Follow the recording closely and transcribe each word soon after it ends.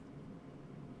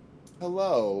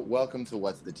Hello, welcome to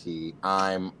What's the Tea?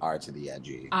 I'm R to the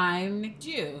Edgy. I'm Nick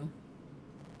Jew.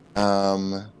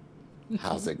 Um,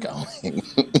 how's it going?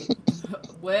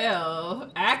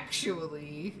 Well,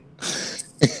 actually, I'm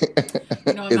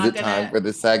Is not it time gonna. for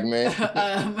the segment?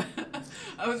 um,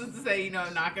 I was just to say,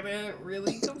 I'm not gonna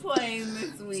really complain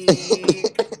this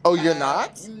week. Oh, you're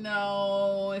not?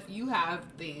 No, if you have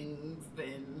things,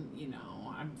 then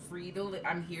I'm free to.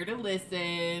 I'm here to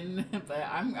listen, but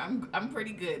I'm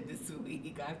pretty good this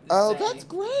week. I have to Oh, that's say,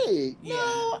 great. No,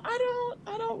 yeah.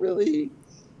 I don't really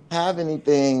have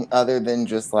anything other than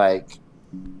just like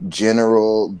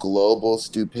general global Right.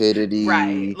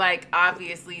 stupidity. Like,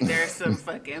 obviously, there's some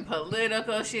fucking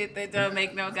political shit that don't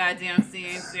make no goddamn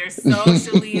sense. There's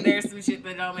socially, there's some shit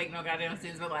that don't make no goddamn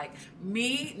sense. But, like,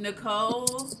 me,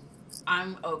 Nicole,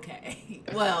 I'm okay.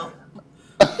 Well,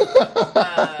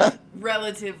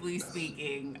 relatively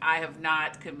speaking, I have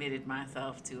not committed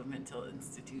myself to a mental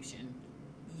institution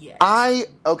yet. I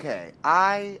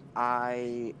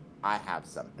have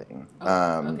something.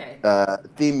 Okay. Okay.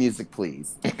 Theme music,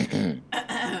 please.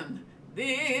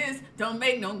 This don't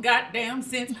make no goddamn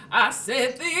sense. I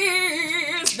said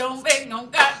this don't make no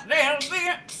goddamn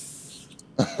sense.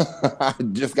 I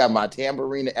just got my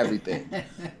tambourine and everything.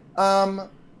 Um,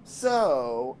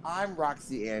 so I'm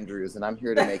Roxy Andrews, and I'm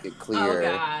here to make it Oh clear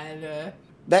God.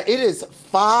 that it is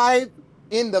 5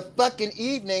 in the fucking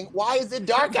evening. Why is it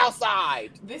dark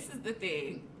outside? This is the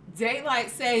thing.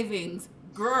 Daylight savings,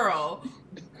 girl.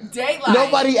 Daylight.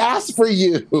 Nobody asked for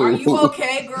you. Are you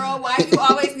okay, girl? Why do you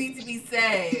always need to be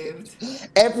saved?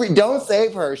 Don't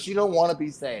save her. She don't want to be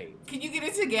saved. Can you get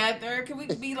it together? Can we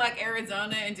be like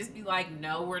Arizona and just be like,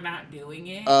 no, we're not doing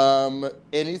it?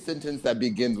 Any sentence that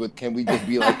begins with "Can we just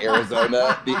be like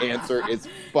Arizona?" The answer is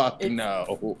fuck It's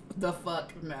no. the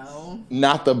fuck no.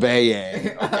 Not the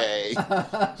Bayang, okay?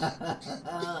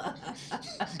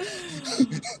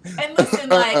 And listen,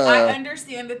 like, I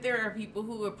understand that there are people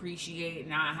who appreciate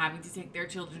not having to take their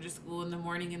children to school in the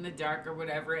morning in the dark or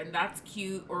whatever, and that's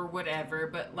cute or whatever,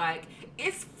 but like,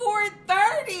 it's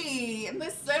 4:30 and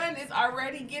the sun is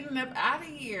already getting up out of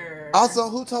here. Also,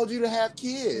 who told you to have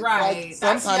kids? Like Right.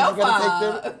 That's your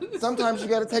fault. sometimes you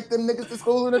gotta take them niggas to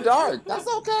school in the dark. That's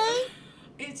okay.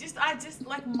 I just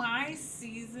like my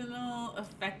seasonal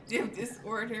affective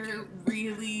disorder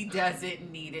really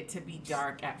doesn't need it to be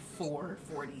dark at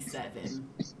 4:47.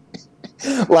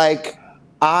 Like,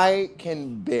 I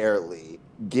can barely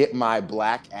get my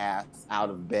black ass out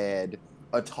of bed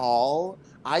at all.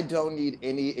 I don't need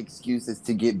any excuses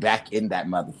to get back in that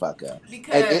motherfucker. And it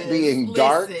Because being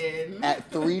dark listen,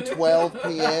 at 3:12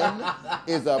 p.m.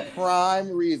 is a prime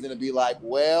reason to be like,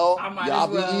 well, I y'all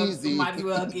be easy. might as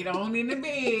well get on in the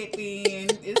bed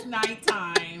then. It's night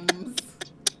times.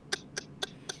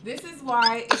 This is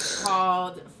why it's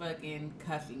called fucking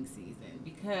cuffing season,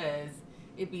 because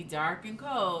it be dark and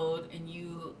cold and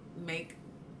you make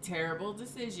terrible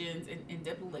decisions and end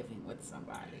up living with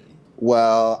somebody.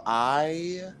 Well,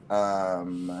 I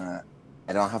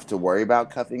don't have to worry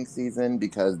about cuffing season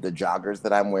because the joggers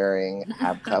that I'm wearing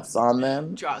have cuffs on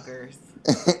them. Joggers.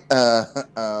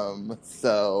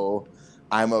 So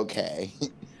I'm okay.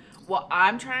 Well,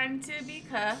 I'm trying to be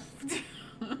cuffed.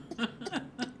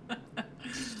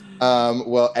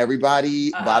 Well,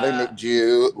 everybody bother uh, Nick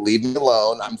Jew. Leave me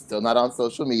alone. I'm still not on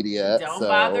social media. don't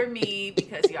bother So, me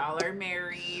because y'all are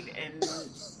married and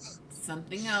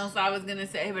something else I was gonna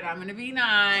say, but I'm gonna be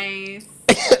nice.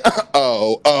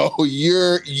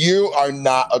 you are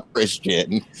not a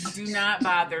Christian. Do not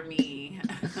bother me.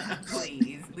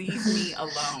 Please leave me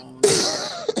alone.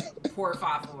 Por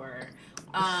favor.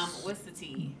 What's the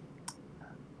tea?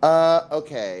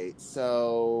 Okay.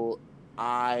 So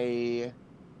I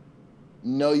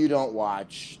know you don't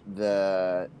watch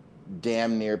the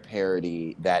damn near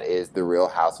parody that is The Real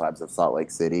Housewives of Salt Lake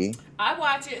City. I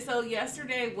watch it. So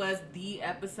yesterday was the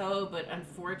episode, but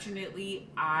unfortunately,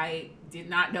 I did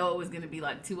not know it was going to be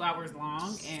like 2 hours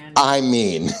long, and I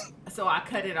mean, so I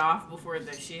cut it off before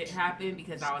the shit happened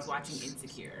because I was watching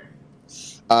Insecure.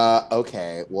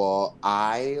 okay. Well,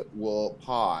 I will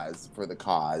pause for the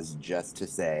cause just to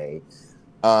say,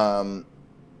 um,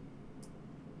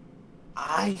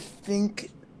 I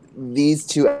think these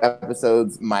two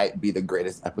episodes might be the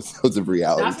greatest episodes of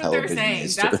reality That's what they're television saying.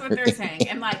 history. That's what they're saying.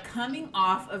 And like coming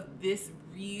off of this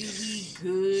really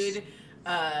good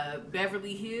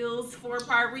Beverly Hills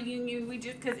 4-part reunion. We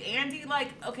just because Andy, like,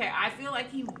 okay, I feel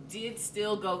like he did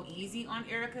still go easy on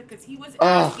Erica because he was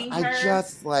Ugh, asking I her.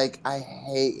 just like I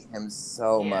hate him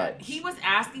so Yeah, he much. was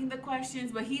asking the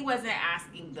questions, but he wasn't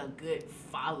asking the good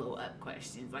follow up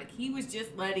questions. Like, he was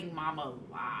just letting Mama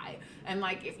lie. And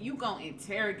like, if you gonna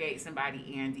interrogate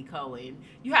somebody, Andy Cohen,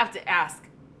 you have to ask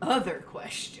other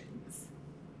questions.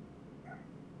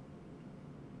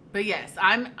 But yes,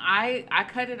 I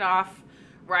cut it off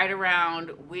right around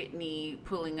Whitney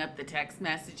pulling up the text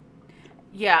message.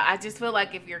 Yeah, I just feel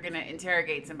like if you're gonna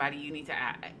interrogate somebody, you need to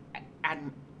add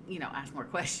ask more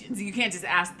questions. You can't just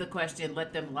ask the question,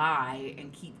 let them lie,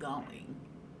 and keep going.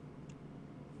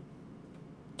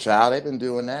 Child, they've been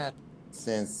doing that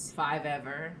since. Five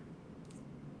ever.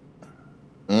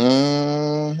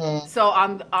 Hmm. So I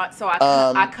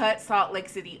Um. cut Salt Lake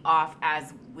City off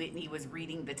as Whitney was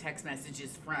reading the text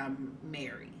messages from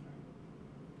Mary.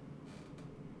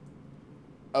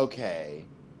 Okay.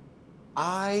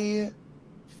 I.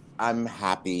 I'm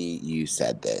happy you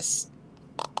said this.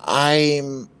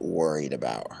 I'm worried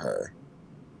about her.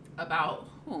 About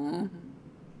whom?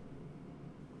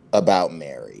 About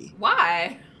Mary.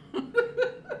 Why?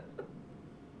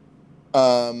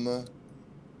 Um.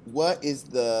 What is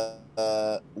the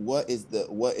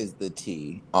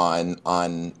tea on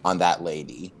that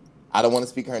lady? I don't want to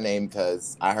speak her name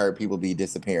because I heard people be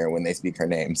disappearing when they speak her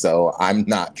name, so I'm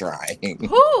not trying.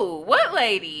 Who? What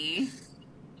lady?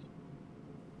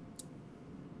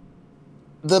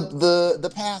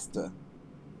 The pastor.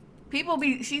 People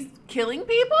be she's killing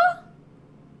people?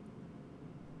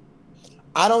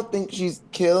 I don't think she's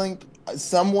killing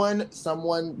someone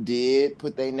did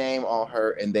put their name on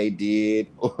her and they did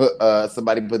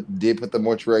somebody put the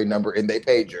mortuary number in their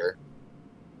pager.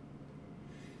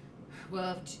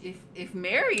 Well, if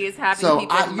Mary is having So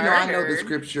people I know the murdered,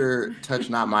 scripture touch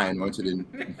not my anointed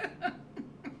and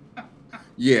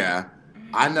yeah.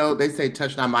 I know they say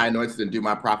touch not my anointed and do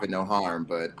my prophet no harm,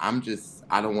 but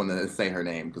I don't want to say her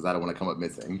name because I don't want to come up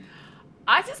missing.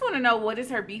 I just want to know what is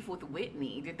her beef with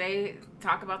Whitney? Did they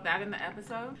talk about that in the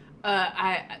episode?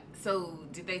 I so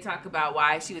did they talk about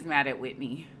why she was mad at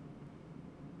Whitney?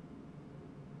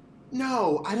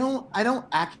 No, I don't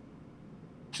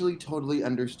actually totally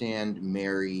understand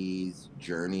Mary's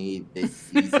journey this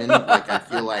season. Like I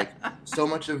feel like so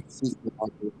much of season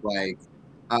one was like,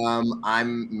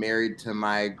 I'm married to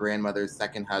my grandmother's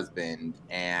second husband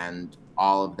and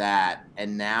all of that.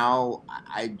 And now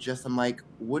I'm like,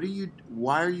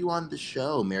 why are you on the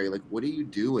show, Mary? Like, what are you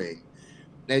doing?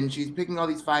 And she's picking all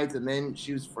these fights, and then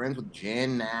she was friends with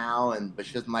Jen now, but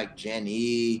she doesn't like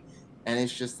Jenny. And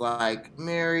it's just like,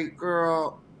 Mary,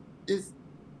 girl, just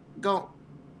go.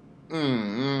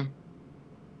 Mm,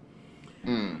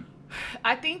 mm.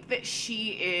 I think that she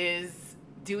is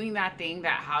doing that thing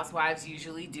that housewives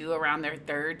usually do around their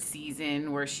third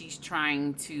season where she's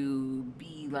trying to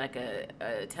be like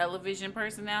a television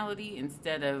personality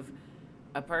instead of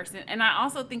a person. And I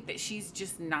also think that she's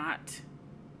just not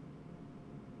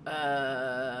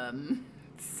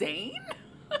sane.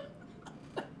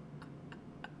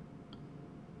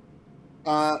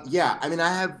 Yeah, I mean,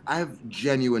 I have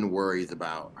genuine worries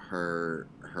about her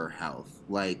health.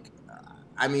 Like,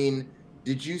 I mean,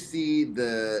 did you see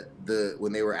the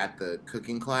when they were at the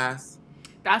cooking class?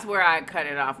 That's where I cut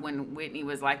it off when Whitney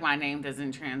was like, "My name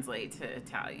doesn't translate to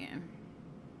Italian."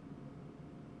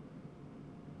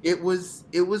 It was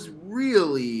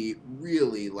really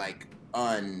like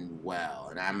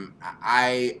unwell, and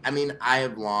I mean, I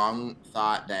have long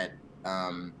thought that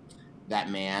that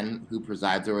man who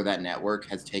presides over that network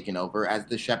has taken over as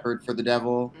the shepherd for the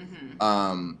devil.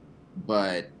 Mm-hmm.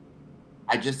 But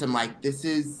I just am like, this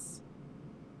is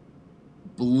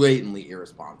blatantly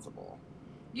irresponsible.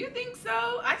 You think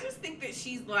so? I just think that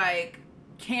she's like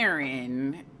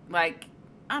Karen. Like,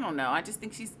 I don't know. I just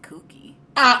think she's kooky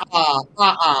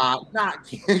Not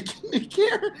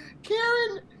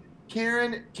Karen.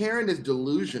 Karen. Karen is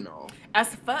delusional.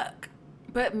 as fuck.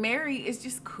 But Mary is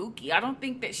just kooky. I don't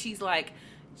think that she's like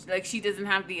she doesn't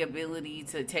have the ability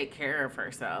to take care of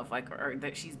herself, like, or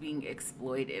that she's being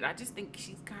exploited. I just think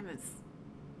she's kind of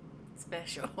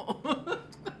special.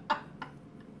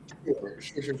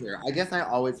 Sure. I guess I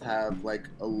always have like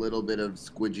a little bit of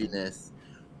squidginess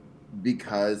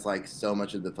because like so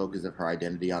much of the focus of her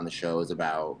identity on the show is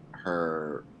about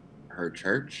her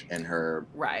church and her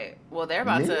Right. Well, they're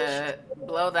about ministry. to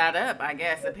blow that up. I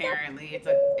guess apparently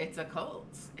it's a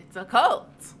cult. It's a cult.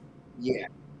 Yeah.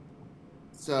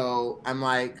 So I'm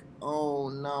like, oh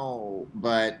no.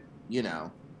 But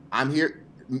I'm here.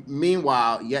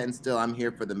 Meanwhile, yet and still, I'm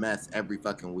here for the mess every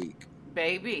fucking week.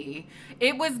 Baby,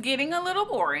 it was getting a little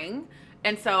boring.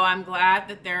 And so I'm glad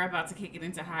that they're about to kick it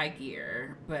into high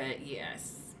gear. But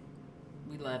yes,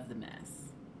 we love the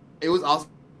mess. It was also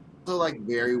like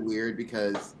very weird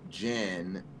because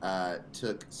Jen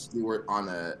took Stuart on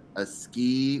a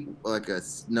ski, like a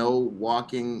snow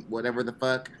walking, whatever the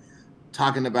fuck,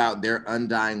 talking about their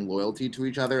undying loyalty to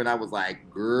each other. And I was like,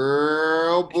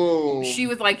 girl, She boom.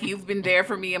 was like, "You've been there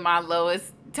for me in my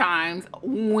lowest times."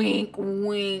 Wink,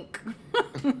 wink.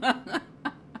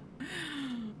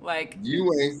 Like,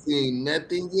 You ain't seen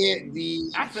nothing yet,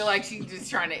 I feel like bitch. she's just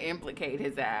trying to implicate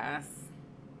his ass.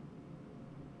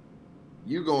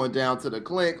 You going down to the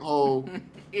clink hole.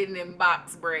 In them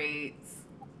box braids.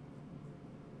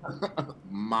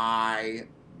 My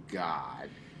God.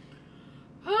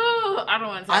 I don't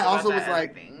want to I talk about also was that other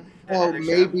like, thing, that oh, other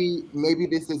show. maybe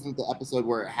this isn't the episode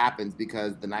where it happens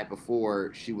because the night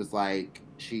before she was like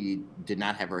she did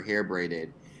not have her hair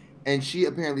braided. And she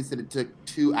apparently said it took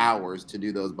 2 hours to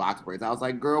do those box braids. I was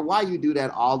like, girl, why you do that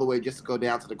all the way just to go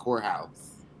down to the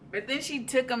courthouse? But then she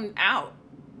took him out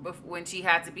when she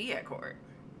had to be at court.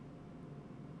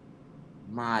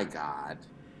 My God.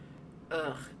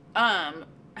 Ugh.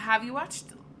 Have you watched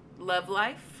Love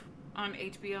Life on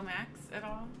HBO Max at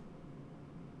all?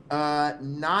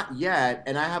 Not yet.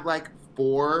 And I have like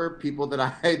four people that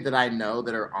I know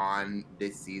that are on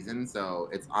this season, so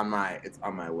it's on my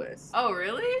list. Oh,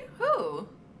 really? Who?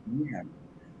 Yeah.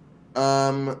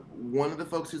 One of the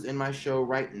folks who's in my show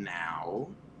right now,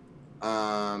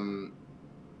 um,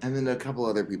 and then a couple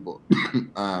other people,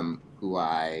 who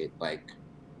I like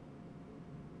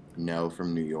know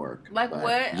from New York. Like, But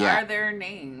what yeah, are their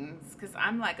names? Because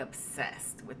I'm like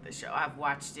obsessed with the show. I've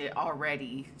watched it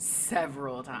already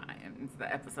several times,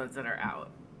 the episodes that are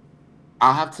out.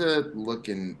 I'll have to look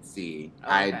and see. Oh,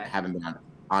 I okay. haven't been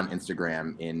on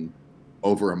Instagram in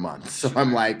over a month, so I'm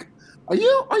Sure. like, are you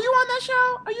on that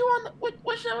show? Are you on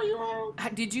what show are you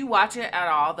on? Did you watch it at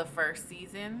all, the first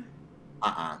season?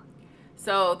 Uh-uh.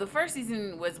 So, the first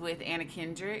season was with Anna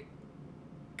Kendrick.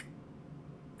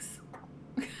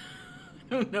 I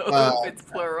don't know Uh, if it's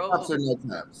cups plural. or no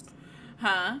cups?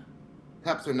 Huh?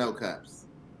 Cups or no cups?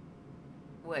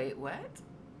 Wait, what?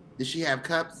 Did she have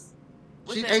cups?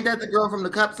 With She the ain't that the girl from the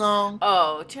Cup song?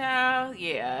 Oh, child,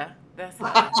 yeah, that's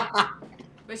her.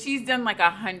 But she's done like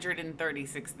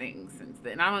 136 things since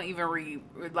then. I don't even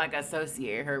like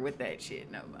associate her with that shit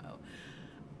no more.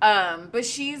 But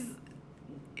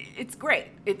it's great.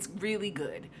 It's really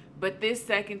good. But this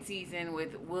second season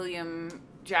with William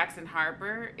Jackson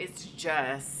Harper, it's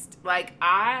just like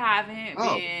I haven't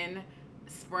Oh, been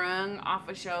sprung off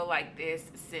a show like this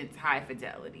since High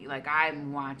Fidelity. Like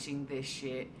I'm watching this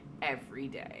shit every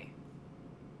day.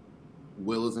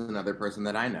 Will is another person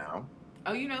that I know.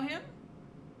 Oh, you know him?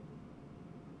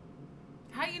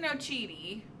 How you know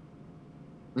Cheaty?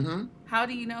 Hmm. How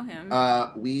do you know him?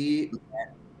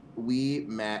 We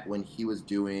met when he was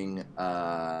doing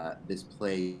this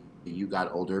play You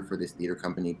Got Older for this theater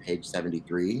company, Page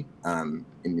 73, in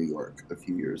New York a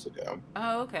few years ago.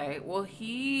 Oh, okay. Well,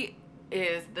 he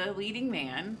is the leading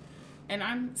man, and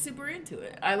I'm super into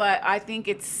it. I think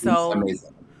it's He's so.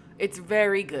 amazing. It's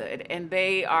very good, and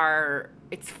they are.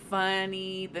 It's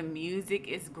funny. The music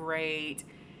is great.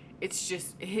 It's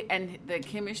just and the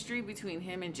chemistry between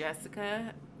him and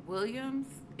Jessica Williams.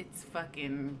 It's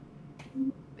fucking.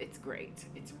 It's great.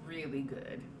 It's really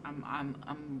good. I'm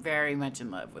very much in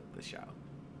love with the show.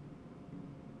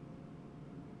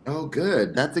 Oh,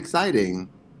 good. That's exciting.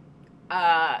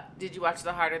 Did you watch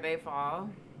The Harder They Fall?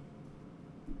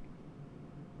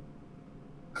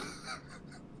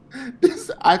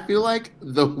 I feel like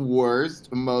the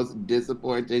worst, most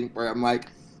disappointing part. I'm like,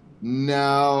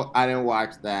 no, I didn't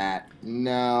watch that.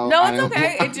 No, No, I it's didn't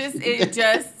okay. It watch just it that.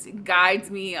 just guides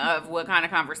me of what kind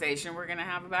of conversation we're gonna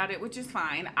have about it, which is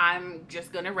fine. I'm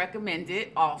just gonna recommend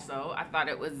it. Also, I thought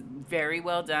it was very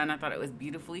well done. I thought it was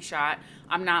beautifully shot.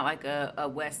 I'm not like a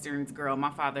westerns girl.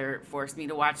 My father forced me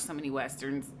to watch so many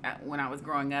westerns when I was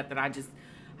growing up that I just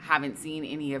haven't seen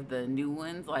any of the new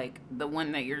ones. Like the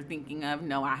one that you're thinking of,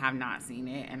 no, I have not seen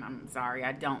it, and I'm sorry.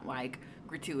 I don't like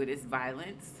gratuitous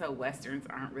violence, so westerns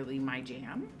aren't really my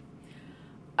jam.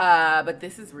 But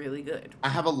this is really good. I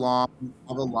have a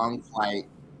long flight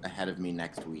ahead of me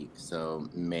next week, so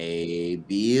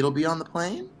maybe it'll be on the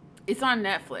plane. It's on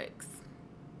Netflix.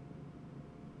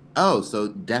 Oh, so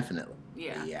definitely,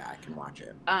 Yeah. yeah, I can watch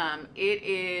it. It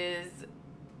is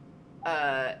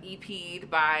EP'd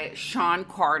by Sean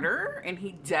Carter, and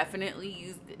he definitely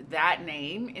used that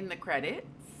name in the credits.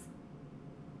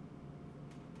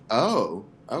 Oh,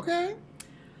 okay.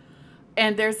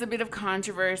 And there's a bit of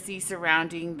controversy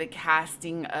surrounding the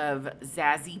casting of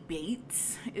Zazie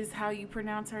Bates, is how you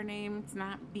pronounce her name. It's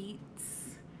not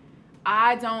Beats.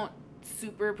 I don't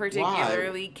super Why?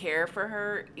 particularly care for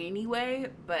her anyway,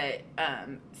 but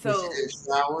Was she so in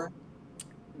shower?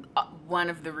 one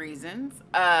of the reasons.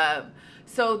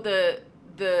 So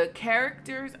the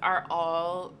characters are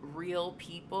all real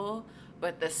people,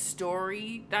 but the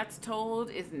story that's told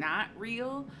is not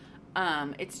real.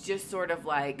 It's just sort of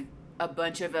like a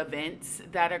bunch of events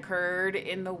that occurred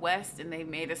in the West, and they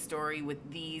made a story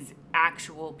with these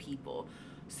actual people.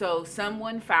 So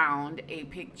someone found a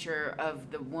picture of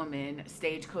the woman,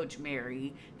 Stagecoach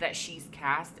Mary, that she's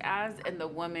cast as, and the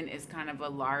woman is kind of a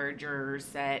larger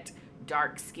set,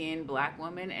 dark skinned black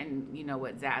woman, and you know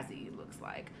what Zazie looks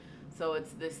like. So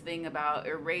it's this thing about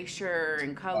erasure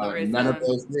and None of colorism.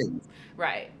 those things.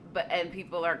 Right. But and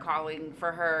people are calling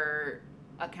for her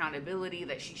accountability,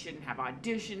 that she shouldn't have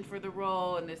auditioned for the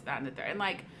role and this, that, and the third. And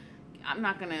like, I'm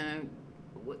not gonna,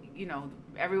 you know,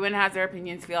 everyone has their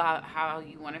opinions. Feel how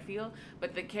you want to feel,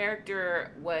 but the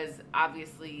character was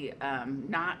obviously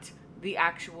not the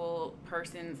actual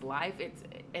person's life. It's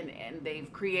and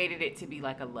they've created it to be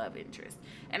like a love interest.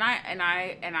 And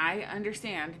I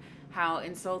understand how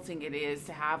insulting it is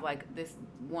to have like this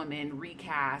woman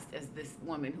recast as this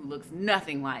woman who looks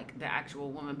nothing like the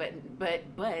actual woman.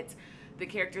 But the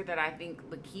character that I think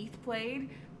Lakeith played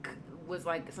was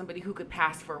like somebody who could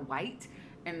pass for white,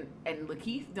 and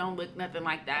Lakeith don't look nothing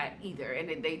like that either.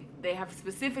 And they have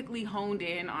specifically honed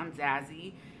in on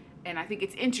Zazie, and I think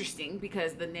it's interesting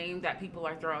because the name that people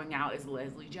are throwing out is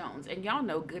Leslie Jones, and y'all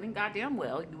know good and goddamn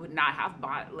well you would not have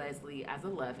bought Leslie as a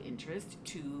love interest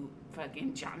to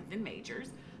fucking Jonathan Majors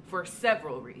for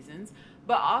several reasons,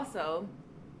 but also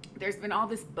there's been all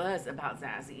this buzz about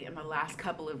Zazie in the last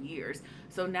couple of years.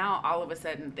 So now all of a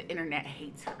sudden the internet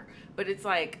hates her. But it's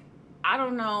like, I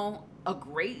don't know a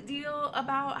great deal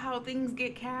about how things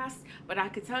get cast, but I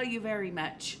could tell you very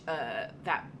much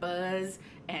that buzz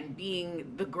and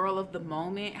being the girl of the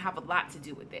moment have a lot to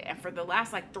do with it. And for the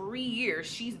last like 3 years,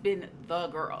 she's been the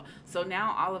girl. So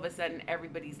now all of a sudden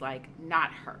everybody's like,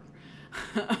 not her.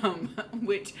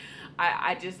 Which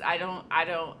I don't,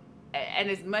 and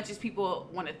as much as people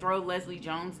want to throw Leslie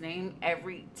Jones' name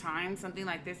every time something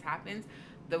like this happens,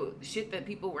 the shit that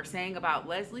people were saying about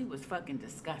Leslie was fucking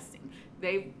disgusting.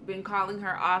 They've been calling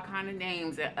her all kind of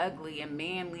names and ugly and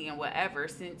manly and whatever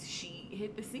since she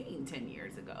hit the scene 10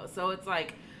 years ago. So it's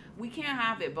like, we can't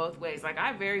have it both ways. Like,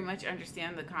 I very much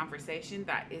understand the conversation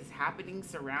that is happening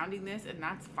surrounding this, and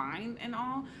that's fine and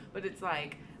all, but it's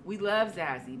like, we love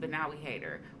Zazie, but now we hate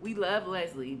her. We love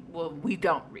Leslie. Well, we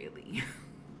don't really.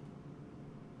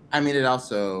 I mean, it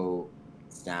also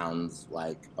sounds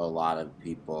like a lot of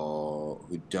people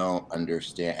who don't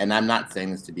understand, and I'm not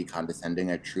saying this to be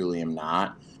condescending, I truly am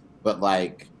not, but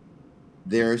like,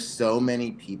 there are so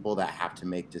many people that have to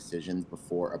make decisions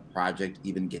before a project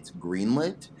even gets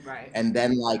greenlit. Right. And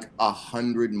then like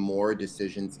 100 more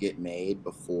decisions get made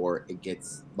before it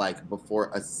gets like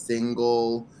before a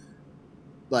single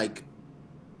like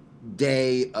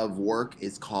day of work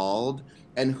is called.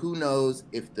 And who knows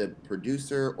if the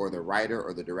producer or the writer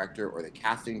or the director or the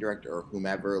casting director or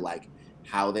whomever, like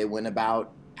how they went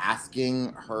about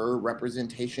asking her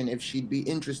representation if she'd be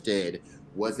interested.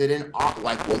 Was it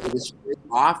like was it a straight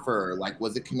offer? Like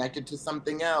was it connected to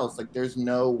something else? Like there's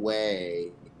no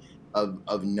way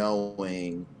of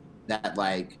knowing that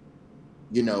like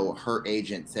her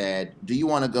agent said, "Do you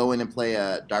want to go in and play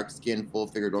a dark-skinned,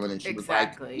 full-figured woman?" And she was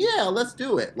like, Exactly. "Yeah, let's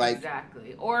do it." Like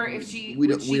Exactly. Or if we when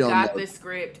don't we she don't got know. the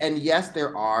script. And yes,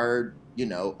 there are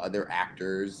other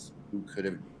actors who could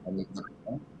have done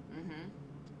something, Hmm.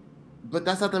 but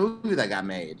that's not the movie that got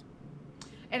made.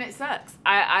 And it sucks.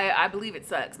 I believe it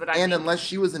sucks, but I And think unless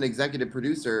she was an executive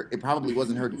producer, it probably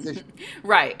wasn't her decision.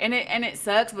 right. And it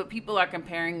sucks, but people are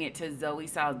comparing it to Zoe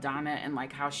Saldana and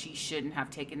like how she shouldn't have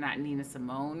taken that Nina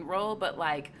Simone role, but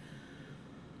like,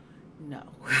 no.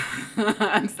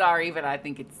 I'm sorry, but I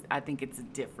think it's a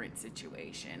different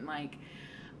situation. Like,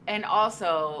 and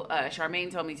also Charmaine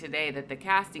told me today that the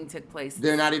casting took place.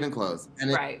 They're not even close.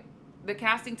 And Right. The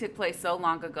casting took place so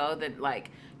long ago that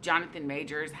like Jonathan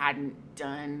Majors hadn't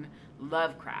done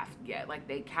Lovecraft yet. Like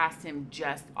they cast him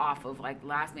just off of like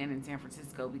Last Man in San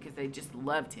Francisco because they just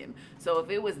loved him. So if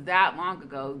it was that long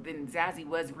ago, then Zazie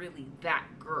was really that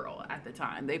girl at the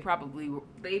time. They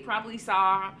probably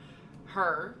saw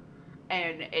her,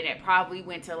 and it probably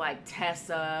went to like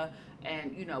Tessa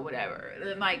and whatever.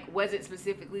 And like, was it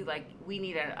specifically like we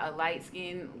need a light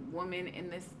skinned woman in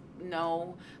this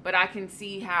know, but I can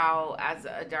see how, as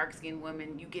a dark skinned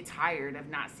woman, you get tired of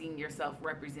not seeing yourself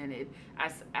represented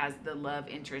as the love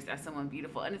interest, as someone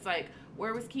beautiful. And it's like,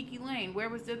 where was Kiki Lane? Where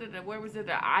was da? Where was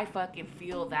da? I fucking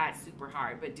feel that super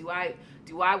hard. But do I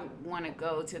want to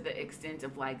go to the extent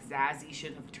of like Zazie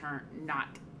should have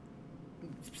not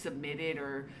submitted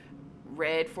or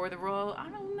read for the role? I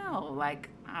don't know. Like,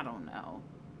 I don't know.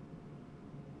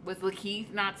 Was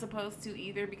Lakeith not supposed to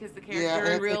either because the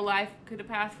character in real life could have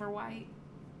passed for white?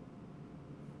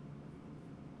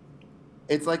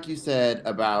 It's like you said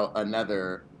about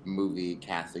another movie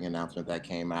casting announcement that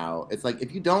came out. It's like,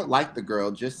 if you don't like the girl,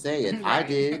 just say it. Right, I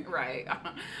did. Right.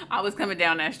 I was coming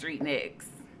down that street next.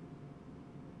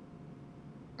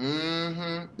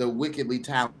 The wickedly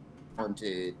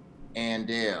talented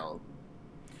Andale.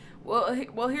 Well,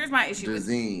 here's my issue.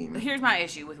 Here's my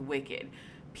issue with Wicked.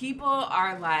 People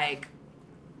are like,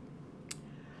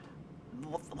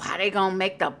 why they gonna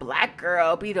make the black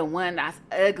girl be the one that's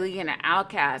ugly and an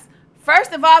outcast?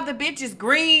 First of all, the bitch is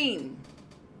green.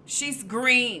 She's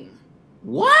green.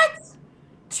 What?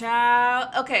 Child.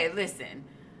 Okay, listen.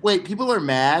 Wait, people are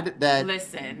mad that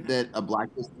a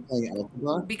black person playing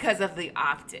Elphaba? Because of the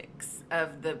optics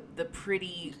of the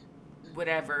pretty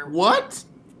whatever. What?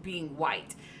 Being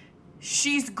white.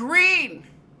 She's green.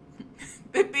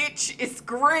 The bitch is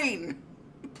green.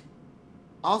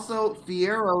 Also,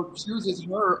 Fiyero chooses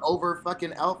her over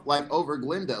fucking over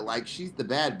Glinda. Like, she's the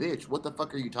bad bitch. What the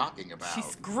fuck are you talking about?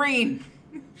 She's green.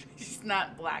 She's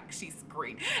not black. She's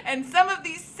green. And some of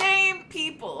these same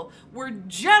people were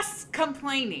just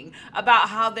complaining about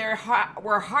how there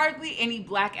were hardly any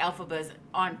black Elphabas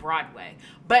on Broadway.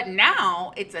 But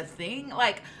now it's a thing.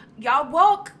 Like, y'all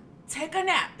woke, take a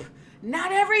nap.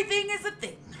 Not everything is a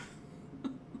thing.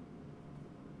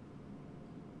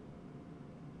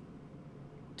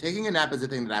 Taking a nap is a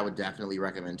thing that I would definitely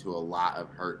recommend to a lot of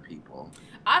hurt people.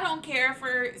 I don't care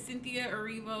for Cynthia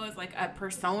Erivo as like a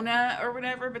persona or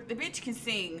whatever, but the bitch can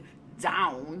sing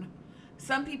down.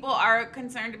 Some people are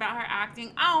concerned about her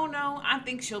acting. I don't know. I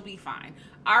think she'll be fine.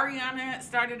 Ariana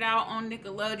started out on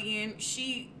Nickelodeon.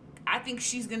 I think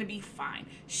she's going to be fine.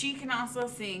 She can also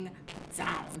sing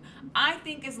down. I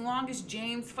think as long as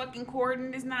James fucking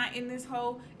Corden is not in this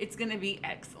hole, it's going to be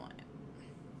excellent.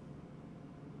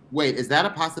 Wait, is that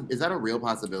a real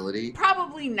possibility?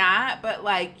 Probably not, but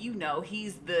like, he's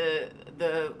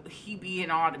he be in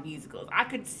all the musicals. I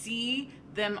could see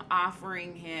them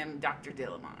offering him Dr.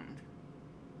 Dillamond.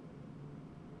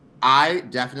 I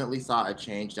definitely saw a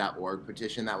change.org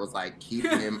petition that was like, keep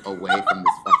him away from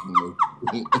this fucking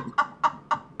movie.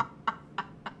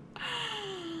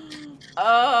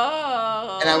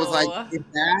 Oh. And I was like,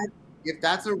 if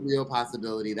that's a real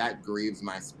possibility, that grieves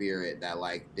my spirit that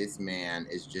like this man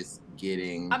is just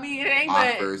getting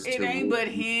it ain't but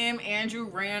him, Andrew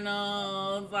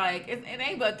Reynolds, like it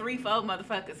ain't but 3-4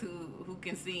 motherfuckers who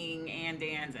can sing and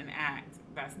dance and act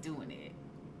that's doing it.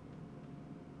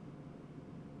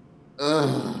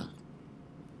 Ugh.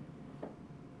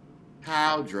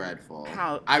 How dreadful.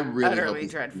 I really utterly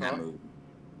dreadful.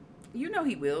 You know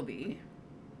he will be.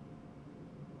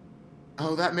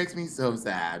 Oh, that makes me so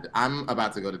sad. I'm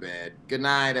about to go to bed. Good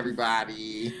night,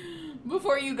 everybody.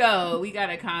 Before you go, we got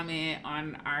a comment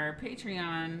on our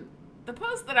Patreon. The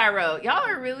post that I wrote, y'all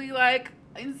are really like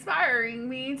inspiring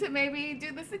me to maybe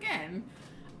do this again.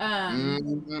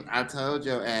 I told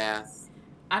your ass.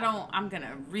 I'm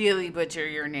gonna really butcher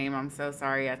your name. I'm so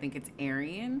sorry. I think it's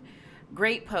Arian.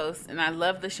 Great post, and I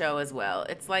love the show as well.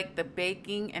 It's like the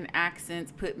baking and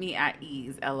accents put me at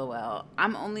ease, LOL.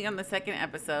 I'm only on the 2nd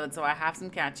episode, so I have some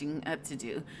catching up to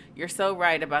do. You're so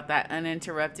right about that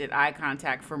uninterrupted eye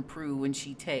contact from Prue when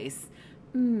she tastes.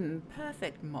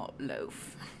 Perfect malt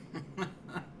loaf.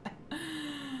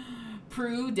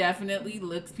 Prue definitely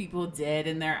looks people dead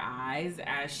in their eyes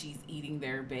as she's eating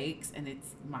their bakes, and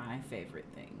it's my favorite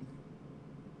thing.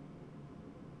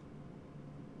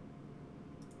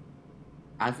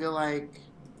 I feel like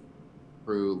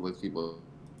Prue looks people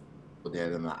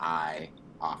dead in the eye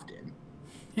often.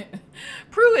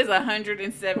 Prue is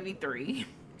 173.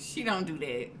 She don't do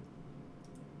that.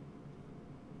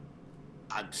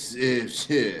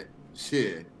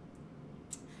 Shit.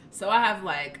 So I have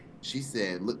like... She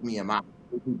said, look me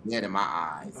dead in my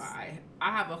eyes. Bye.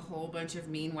 I have a whole bunch of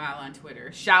meanwhile on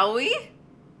Twitter. Shall we?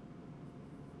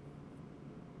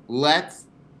 Let's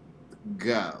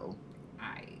go.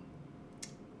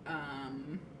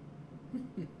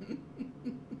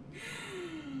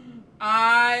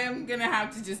 I'm gonna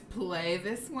have to just play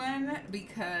this one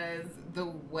because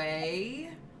the way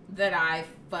that I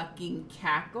fucking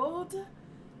cackled,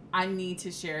 I need to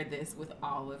share this with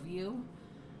all of you.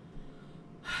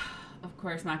 Of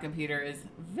course, my computer is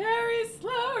very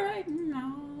slow right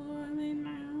now.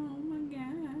 Oh my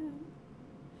god.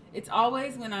 It's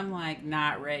always when I'm like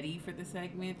not ready for the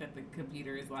segment that the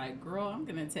computer is like, girl, I'm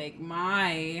gonna take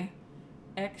my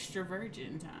extra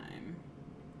virgin time.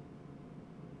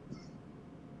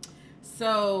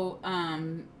 So,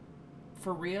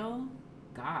 for real,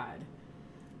 God,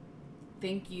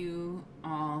 thank you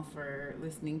all for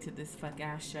listening to this fuck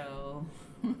ass show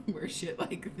where shit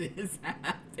like this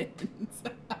happens.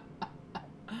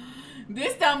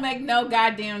 This don't make no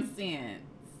goddamn sense.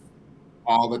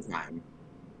 All the time.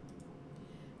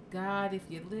 God, if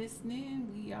you're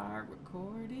listening, we are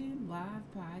recording, live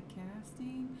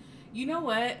podcasting. You know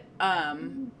what?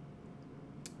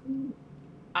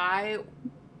 I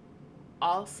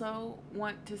also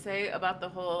want to say about the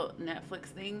whole Netflix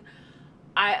thing.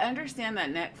 I understand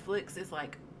that Netflix is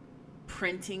like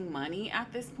printing money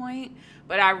at this point,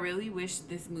 but I really wish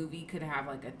this movie could have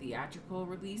like a theatrical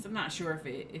release. I'm not sure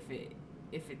if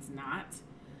it's not,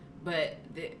 but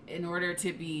in order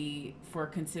to be for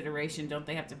consideration, don't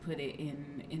they have to put it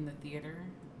in the theater?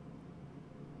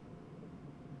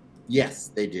 Yes,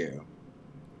 they do.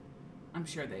 I'm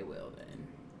sure they will then.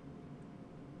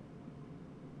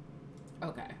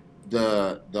 Okay.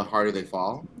 The harder they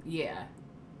fall. Yeah.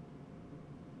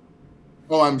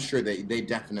 Oh, I'm sure they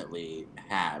definitely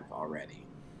have already.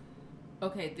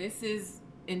 Okay, this is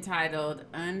entitled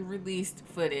Unreleased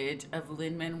Footage of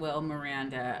Lin-Manuel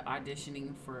Miranda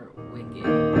Auditioning for Wicked.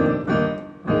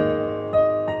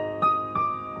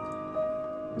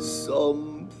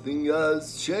 Something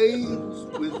has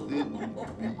changed within me.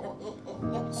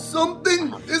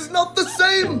 Something is not the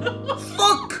same.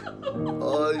 Fuck!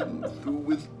 I'm through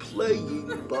with playing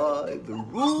by the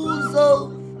rules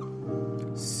of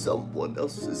someone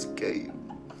else's game.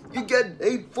 You get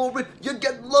hate for it, you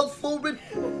get love for it.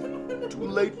 Too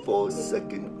late for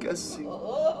second guessing.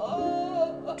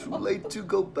 Too late to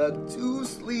go back to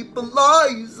sleep,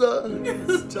 Eliza.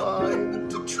 It's time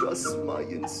to trust my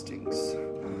instincts.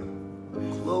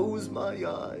 Close my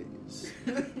eyes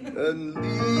and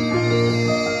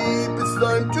leap. It's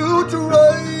time to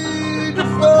try to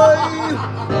fly.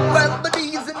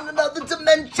 Gravity's in another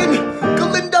dimension.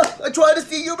 Galinda, I try to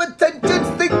see your intentions.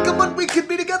 Think of what we could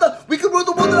be together. We could rule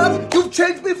the world alive. You've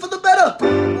changed me for the better.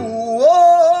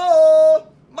 Whoa,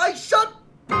 my shut.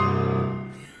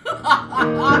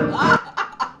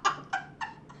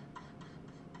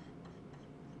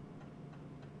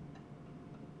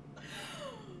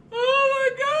 Oh my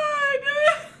god!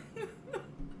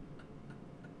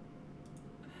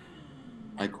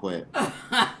 I quit.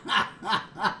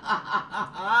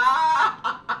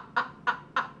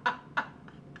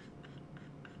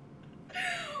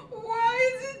 Why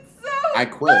is it so? I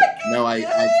quit. fucking No, good?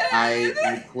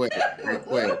 I quit. I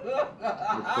quit.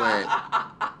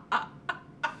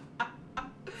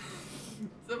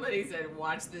 Somebody said,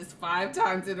 watch this 5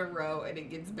 times in a row and it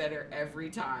gets better every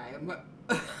time.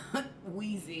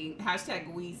 Wheezing.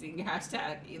 Hashtag wheezing.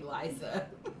 Hashtag Eliza.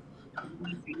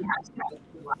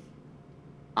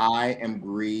 I am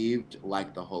grieved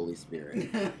like the Holy Spirit.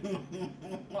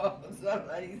 Oh,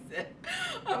 somebody said,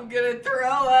 I'm going to throw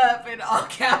up in all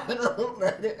capital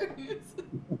letters.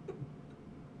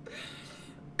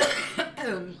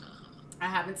 I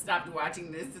haven't stopped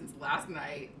watching this since last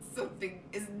night. Something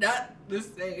is not the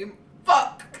same.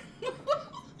 Fuck.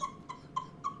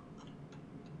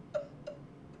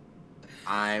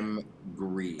 I'm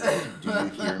grieved. Do you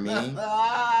hear me?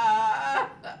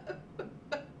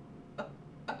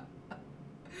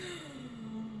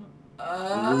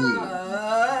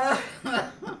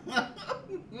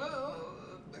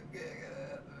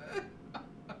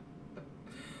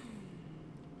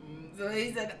 So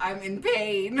he said, I'm in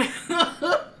pain.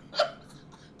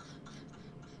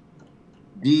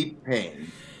 Deep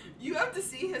pain. You have to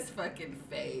see his fucking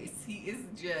face. He is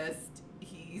just,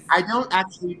 he's... I don't. I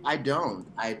don't.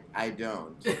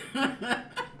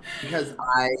 Because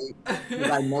I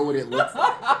know what it looks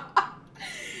like.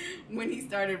 When he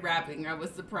started rapping, I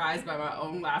was surprised by my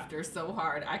own laughter so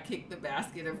hard, I kicked the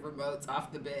basket of remotes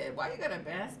off the bed. Why you got a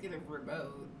basket of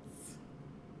remotes?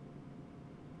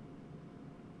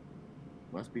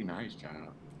 Must be nice, child.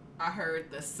 I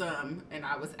heard the sum and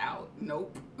I was out.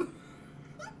 Nope.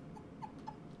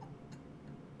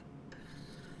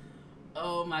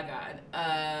 Oh my god.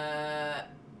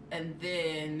 And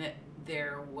then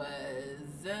there was...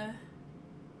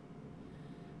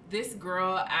 This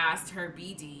girl asked her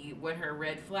BD what her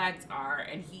red flags are,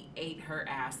 and he ate her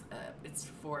ass up. It's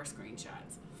 4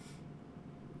 screenshots.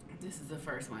 This is the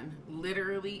first one.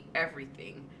 Literally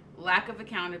everything. Lack of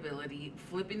accountability,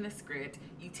 flipping the script,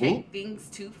 you take things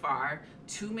too far,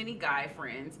 too many guy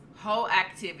friends, whole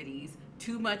activities,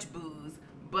 too much booze,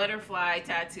 butterfly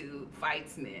tattoo,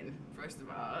 fights men. First of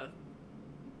all,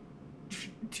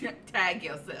 tag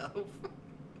yourself.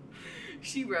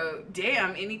 She wrote,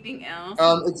 damn, anything else?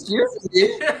 Excuse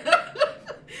me.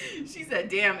 She said,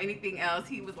 damn, anything else?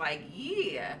 He was like,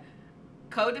 yeah.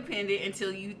 Codependent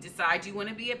until you decide you want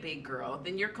to be a big girl.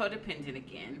 Then you're codependent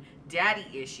again. Daddy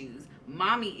issues,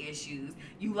 mommy issues.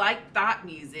 You like thought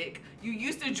music. You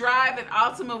used to drive an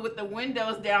Altima with the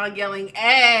windows down yelling,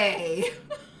 "Hey!"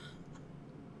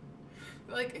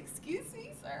 Like, excuse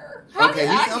me, sir. Okay,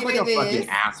 he sounds like a fucking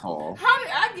asshole. How did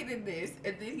I get in this?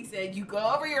 And then he said, you go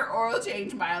over your oil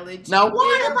change mileage. Now,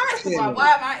 why am I in it?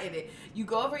 Why am I in it? You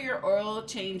go over your oil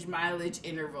change mileage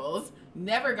intervals.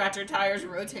 Never got your tires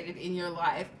rotated in your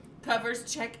life. Covers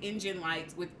check engine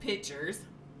lights with pictures.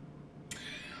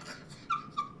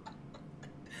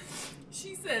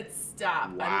 She said,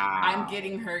 stop. Wow. I'm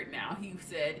getting hurt now. He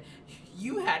said,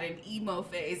 you had an emo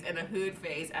phase and a hood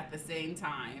phase at the same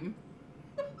time.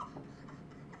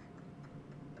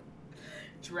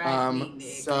 Drag me,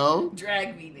 Nick. So?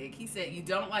 Drag me, Nick. He said, you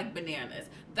don't like bananas.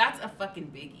 That's a fucking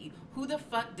biggie. Who the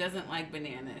fuck doesn't like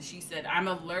bananas? She said, I'm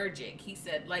allergic. He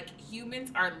said, like,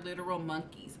 humans are literal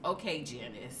monkeys. Okay,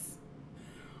 Janice.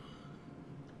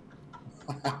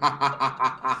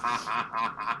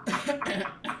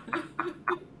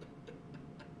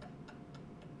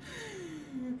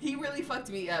 He really fucked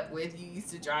me up with, you used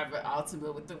to drive an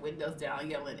Altima with the windows down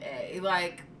yelling A.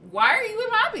 Like, why are you in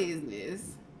my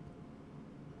business?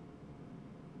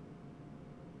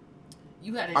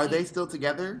 You had Are they still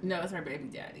together? No, it's her baby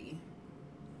daddy.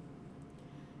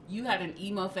 You had an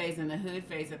emo phase and a hood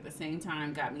phase at the same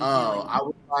time, got me feeling... I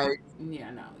was like...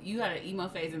 Yeah, no. You had an emo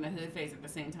phase and a hood phase at the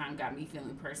same time, got me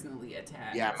feeling personally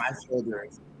attacked. Yeah,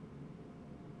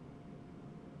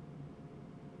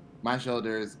 my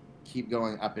shoulders keep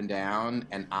going up and down,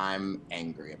 and I'm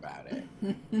angry about it.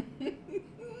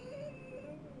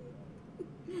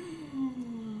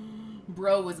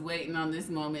 Bro was waiting on this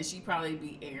moment. She probably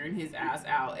be airing his ass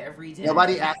out every day.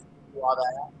 Nobody asked me to do all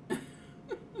that.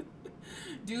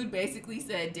 Dude basically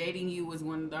said dating you was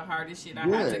one of the hardest shit I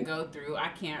had to go through. I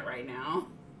can't right now.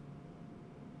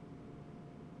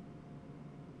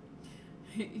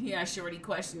 He has Shorty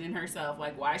questioning herself,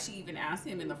 like, why she even asked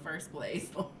him in the first place?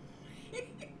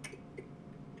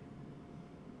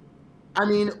 I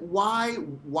mean, why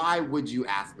would you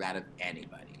ask that of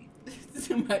anybody?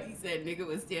 Somebody said nigga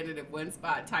was standing at one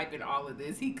spot typing all of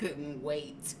this. He couldn't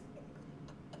wait.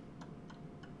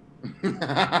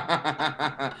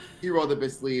 He rolled up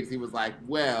his sleeves. He was like,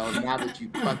 well, now that you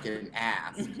fucking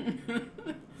asked.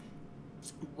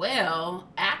 Well,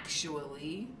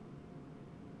 actually...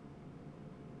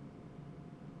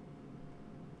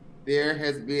 there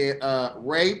has been a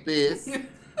rapist.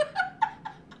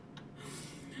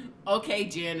 Okay,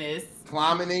 Janice.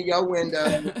 Climbing in your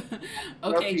window.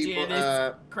 Okay, people,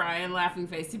 Janice. Crying, laughing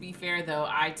face. To be fair, though,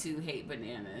 I too hate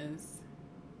bananas.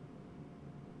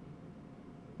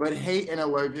 But hate and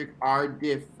allergic are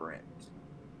different.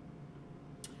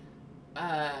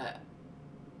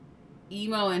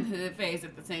 Emo and hood face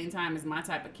at the same time is my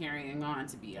type of carrying on,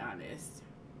 to be honest.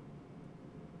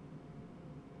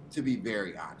 To be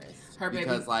very honest. Her baby...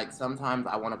 Because, like, sometimes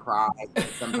I want to cry.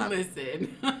 Sometimes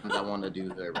Listen. I want to do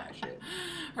the rat shit.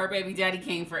 Her baby daddy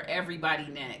came for everybody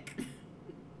neck.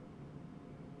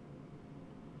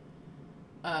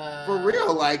 For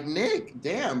real, like, Nick,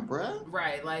 damn, bruh.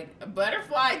 Right, like, a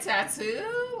butterfly tattoo?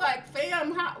 Like,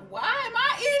 fam, why am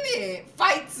I in it?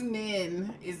 Fights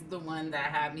men is the one that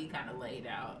had me kind of laid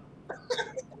out.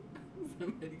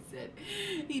 Somebody said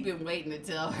he'd been waiting to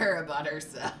tell her about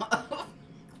herself.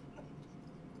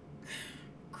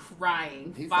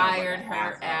 Crying, fired like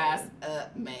her ass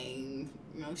up, man.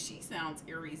 You know, she sounds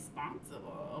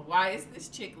irresponsible. Why is this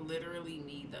chick literally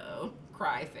me, though?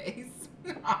 Cry face.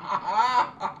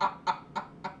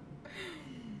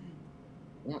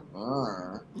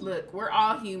 Look, we're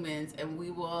all humans, and we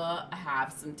will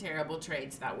have some terrible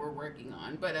traits that we're working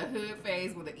on. But a hood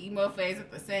phase with an emo phase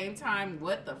at the same time,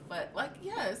 what the fuck? Like,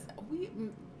 yes,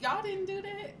 y'all didn't do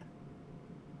that.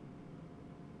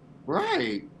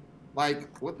 Right.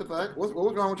 Like, what the fuck? What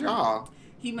was wrong with y'all?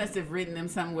 He must have written them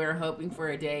somewhere hoping for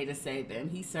a day to save them.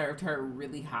 He served her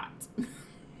really hot.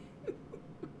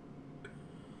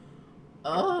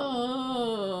 Oh.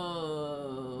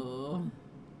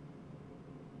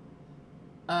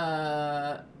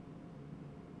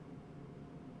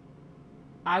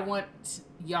 I want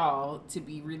y'all to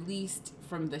be released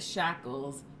from the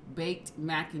shackles. Baked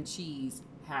mac and cheese.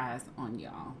 has on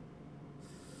y'all?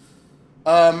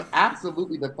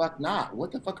 Absolutely the fuck not.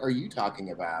 What the fuck are you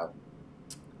talking about?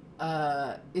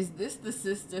 Is this the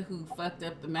sister who fucked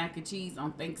up the mac and cheese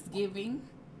on Thanksgiving?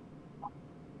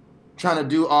 Trying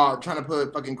to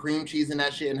put fucking cream cheese in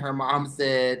that shit, and her mom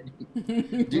said,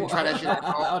 "Didn't try that shit at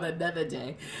home." On another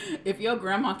day. If your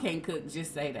grandma can't cook,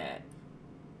 just say that.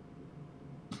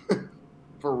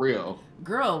 For real.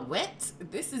 Girl, what?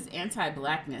 This is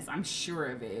anti-blackness. I'm sure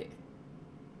of it.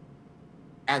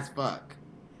 As fuck.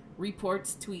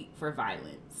 Reports tweet for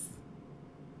violence.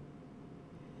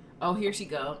 Oh, here she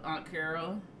go, Aunt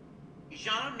Carol.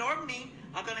 Shauna nor me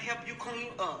are gonna help you clean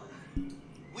up.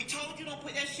 We told you don't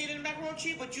put that shit in the macaroni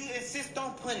cheese, but you insist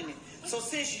on putting it. So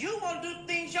since you want to do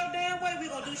things your damn way, we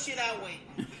gonna do shit our way.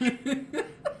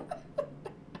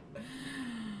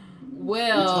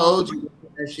 Well, We told you to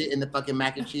put that shit in the fucking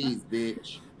mac and cheese,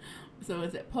 bitch. So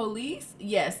is it police?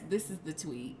 Yes, this is the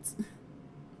tweet.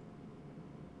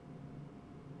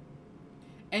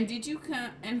 And did you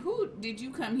come? And who did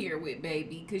you come here with,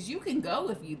 baby? Because you can go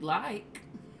if you'd like.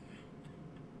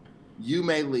 You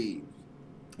may leave.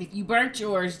 If you burnt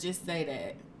yours, just say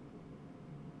that.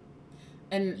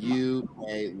 And You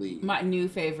may leave. my new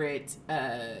favorite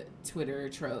Twitter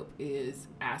trope is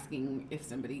asking if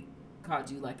somebody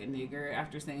called you like a nigger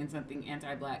after saying something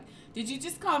anti-black. Did you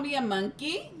just call me a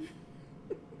monkey?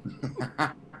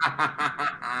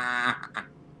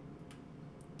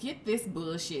 Get this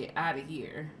bullshit out of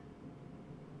here.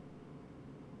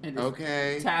 And it's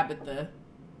Okay. Tabitha.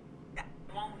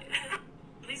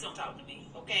 Please don't talk to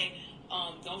me, okay?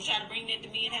 Don't try to bring that to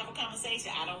me and have a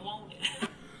conversation. I don't want it.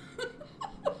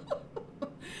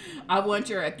 I want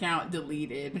your account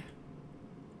deleted.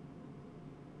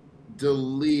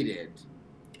 Deleted.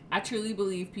 I truly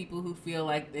believe people who feel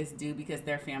like this do because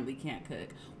their family can't cook.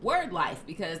 Word life,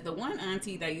 because the one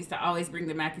auntie that used to always bring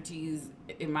the mac and cheese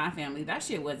in my family, that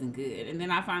shit wasn't good. And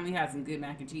then I finally had some good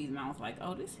mac and cheese, and I was like,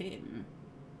 oh, this hitting.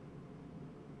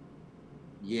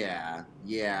 Yeah.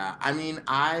 I mean,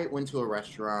 I went to a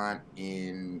restaurant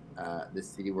in the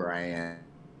city where I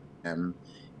am,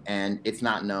 and it's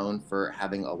not known for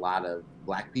having a lot of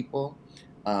Black people.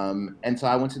 And so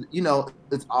I went to,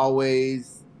 it's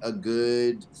always a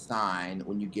good sign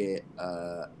when you get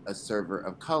a server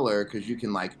of color because you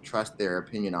can like trust their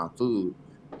opinion on food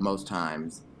most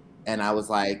times. And I was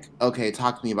like, okay,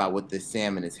 talk to me about what this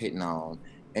salmon is hitting on.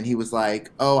 And he was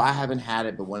like, oh, I haven't had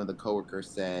it, but one of the coworkers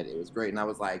said it was great. And I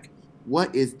was like,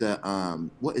 what is the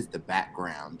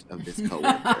background of this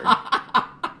coworker?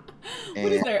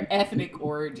 What is their ethnic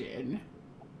origin?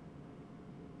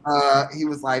 He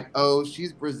was like, oh,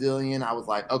 she's Brazilian. I was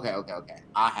like, okay.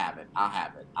 I'll have it.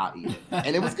 I'll eat it.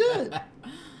 And it was good.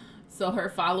 So her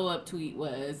follow-up tweet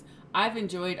was, I've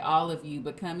enjoyed all of you,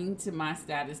 but coming to my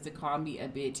status to call me a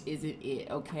bitch isn't it,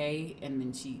 okay? And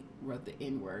then she wrote the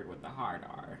N-word with the hard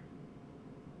R.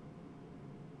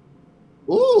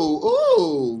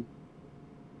 Ooh.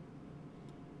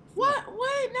 What?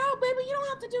 Wait, no, baby, you don't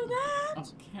have to do that.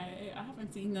 Okay, I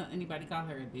haven't seen anybody call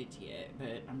her a bitch yet,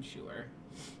 but I'm sure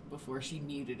before she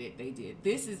muted it, they did.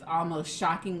 This is almost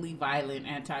shockingly violent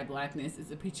anti-blackness.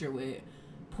 It's a picture with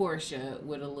Portia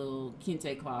with a little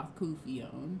kente cloth kufi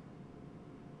on.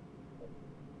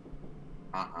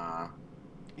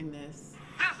 In this.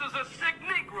 This is a sick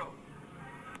Negro.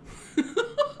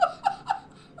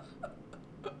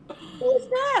 What's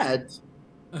that?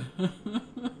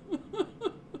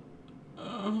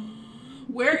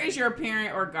 Where is your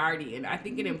parent or guardian? I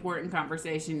think an important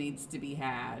conversation needs to be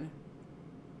had.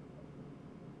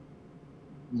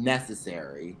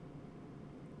 Necessary.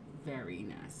 Very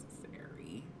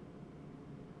necessary.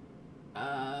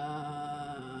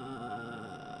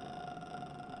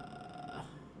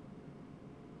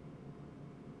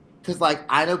 Because, like,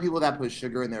 I know people that put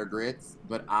sugar in their grits,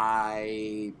 but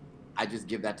I just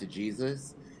give that to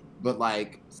Jesus. But,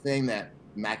 like, saying that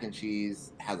mac and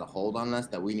cheese has a hold on us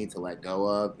that we need to let go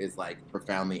of is, like,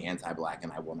 profoundly anti-Black,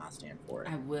 and I will not stand for it.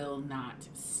 I will not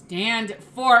stand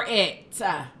for it.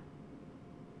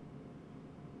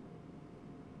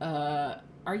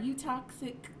 Are you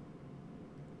toxic?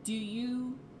 Do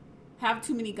you have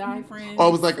too many guy friends? Oh,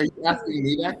 I was like, are you asking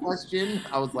me that question?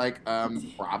 I was like,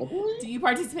 probably. Do you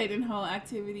participate in whole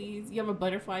activities? You have a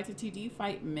butterfly tattoo. Do you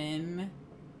fight men?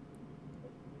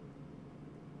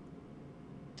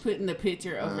 Putting the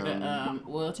picture over the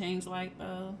oil change light,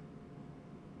 though.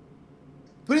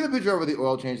 Putting the picture over the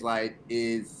oil change light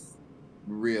is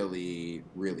really,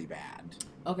 really bad.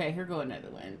 Okay, here go another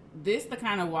one. This the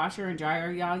kind of washer and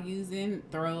dryer y'all using?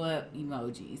 Throw up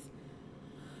emojis.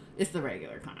 It's the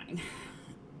regular kind.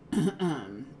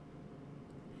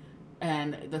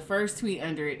 And the first tweet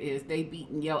under it is they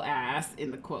beating your ass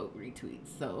in the quote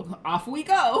retweets. So off we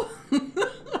go.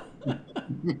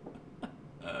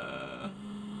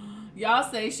 Y'all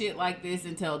say shit like this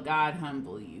until God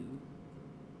humble you.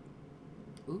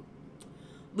 Ooh.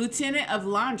 Lieutenant of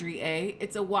laundry, eh?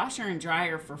 It's a washer and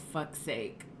dryer for fuck's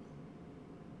sake.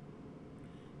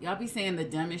 Y'all be saying the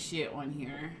dumbest shit on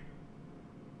here.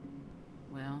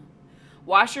 Well,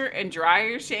 washer and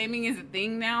dryer shaming is a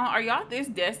thing now. Are y'all this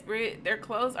desperate? Their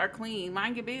clothes are clean.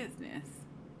 Mind your business.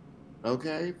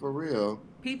 Okay, for real.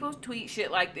 People tweet shit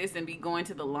like this and be going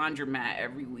to the laundromat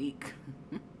every week.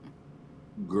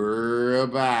 Girl,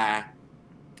 bye.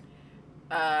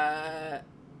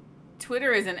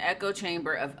 Twitter is an echo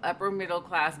chamber of upper middle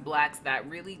class blacks that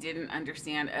really didn't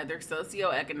understand other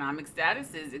socioeconomic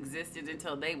statuses existed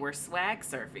until they were swag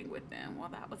surfing with them. Well,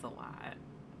 that was a lot.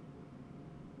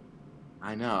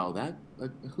 I know that.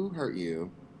 Who hurt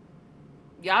you?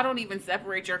 Y'all don't even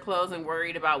separate your clothes and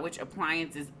worried about which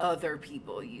appliances other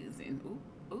people using. Ooh,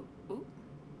 ooh, ooh.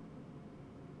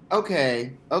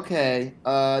 Okay.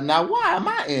 Now why am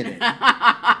I in it?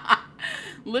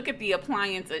 Look at the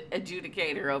appliance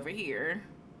adjudicator over here.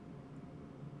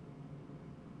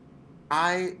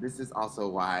 This is also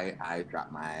why I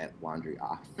drop my laundry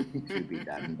off to be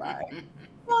done by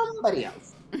somebody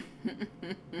else.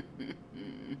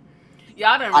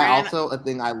 Y'all done ran. A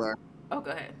thing I learned. Oh, go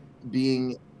ahead.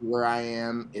 Being where I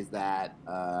am is that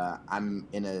I'm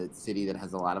in a city that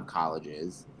has a lot of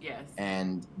colleges. Yes.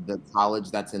 And the college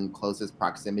that's in closest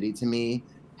proximity to me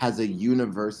has a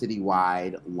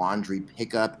university-wide laundry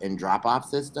pickup and drop-off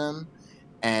system.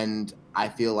 And I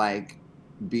feel like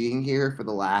being here for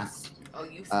the last... Oh,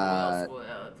 you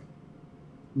spoiled.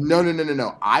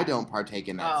 No. I don't partake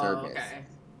in that service. Okay.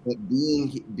 But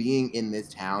being in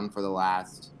this town for the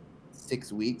last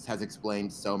 6 weeks has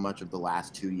explained so much of the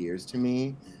last 2 years to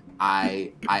me.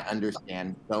 I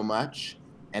understand so much,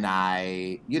 and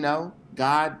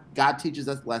God teaches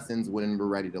us lessons when we're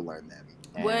ready to learn them.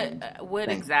 What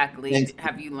exactly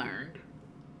have you learned?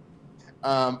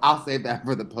 I'll save that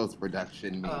for the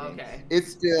post-production meeting. Oh, okay. It's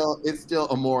still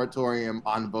a moratorium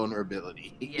on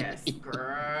vulnerability. Yes,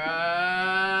 girl.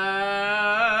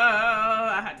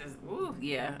 I had to. Ooh,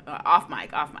 yeah. Off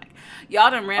mic. Y'all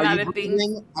done ran out of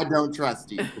things. I don't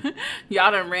trust you.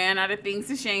 Y'all done ran out of things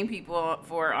to shame people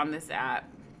for on this app.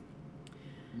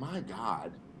 My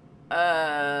God.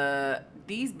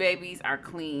 These babies are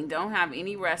clean, don't have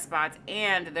any rest spots,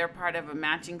 and they're part of a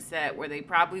matching set where they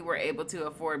probably were able to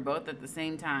afford both at the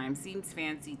same time. Seems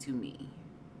fancy to me.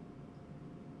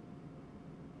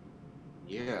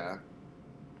 Yeah.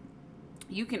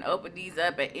 You can open these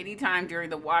up at any time during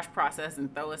the wash process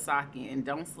and throw a sock in.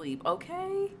 Don't sleep,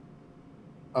 okay?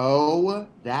 Oh,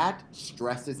 that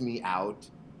stresses me out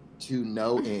to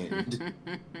no end.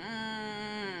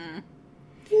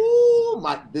 Ooh,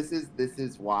 this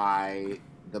is why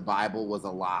the Bible was a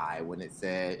lie when it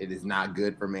said it is not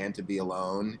good for man to be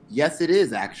alone. Yes, it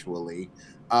is actually,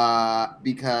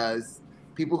 because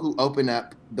people who open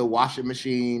up the washing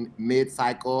machine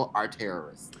mid-cycle are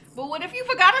terrorists. But what if you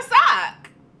forgot a sock?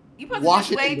 You supposed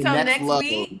to just wait till next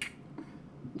week?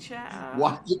 Child.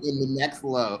 Wash it in the next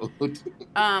load.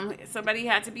 Somebody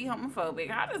had to be homophobic.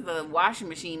 How does the washing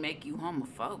machine make you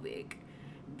homophobic?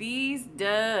 These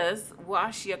does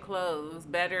wash your clothes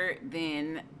better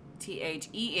than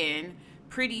THEN.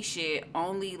 Pretty shit,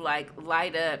 only like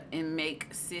light up and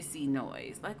make sissy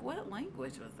noise. Like, what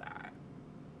language was that?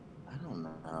 I don't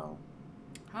know.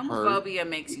 Homophobia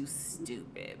makes you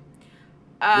stupid.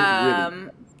 Really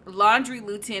Laundry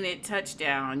lieutenant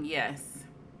touchdown. Yes.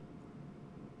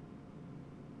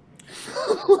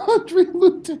 Laundry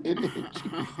lieutenant.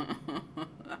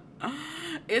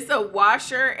 It's a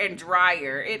washer and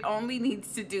dryer. It only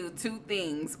needs to do 2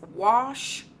 things: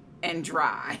 wash and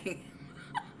dry.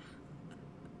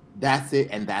 That's it,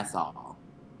 and that's all.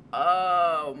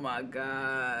 Oh my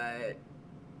God.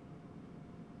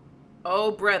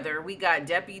 Oh, brother, we got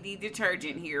Deputy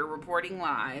Detergent here reporting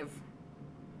live.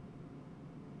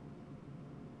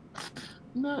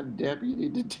 Not Deputy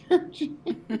Detergent.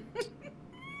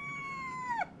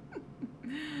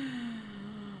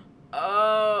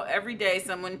 Oh, every day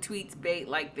someone tweets bait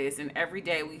like this, and every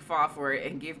day we fall for it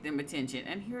and give them attention.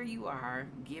 And here you are,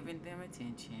 giving them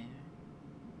attention.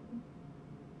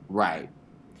 Right.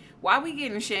 Why we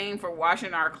getting shamed for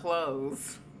washing our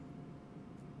clothes?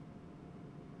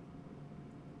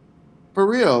 For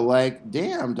real, like,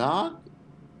 damn, dog.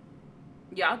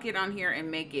 Y'all get on here and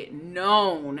make it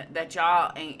known that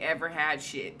y'all ain't ever had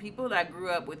shit. People that grew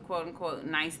up with quote-unquote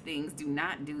nice things do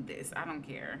not do this. I don't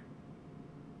care.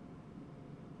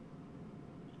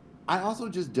 I also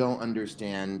just don't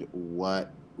understand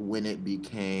when it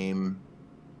became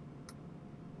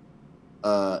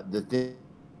the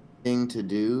thing to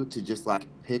do to just like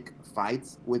pick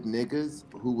fights with niggas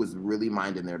who was really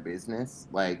minding their business.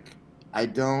 Like I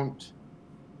don't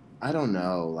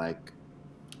know. Like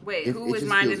Wait, who it was just feels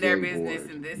minding their very business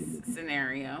bored. in this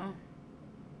scenario?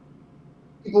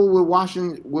 People with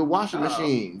washing Oh,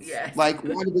 machines. yes. Like,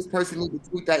 why did this person need to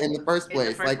tweet that in the first In the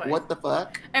place? first Like, place. what the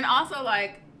fuck? And also,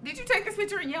 like, did you take this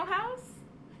picture in your house?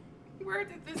 Where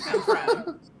did this come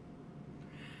from?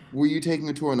 Were you taking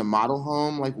a tour in a model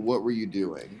home? Like, what were you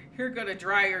doing? Here go the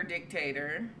dryer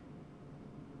dictator.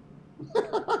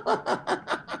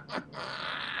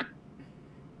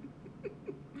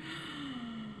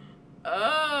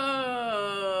 Oh,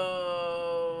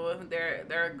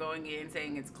 they're going in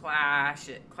saying it's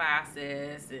classes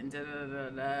and da da da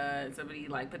da. And somebody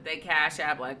like put their cash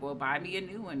app like, well, buy me a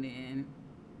new one then.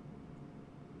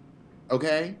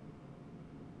 Okay.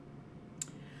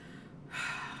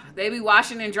 They be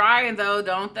washing and drying though,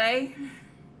 don't they?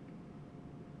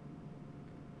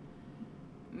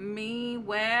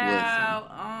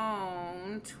 Meanwhile,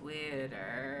 on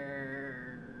Twitter.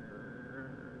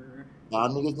 Y'all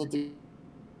niggas need to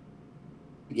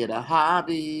get a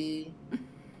hobby.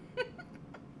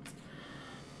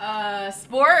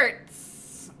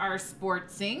 Sports are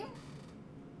sportsing.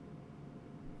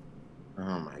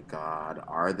 Oh my God.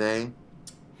 Are they?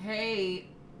 Hey,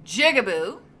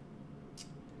 Jigaboo.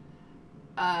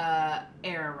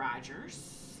 Aaron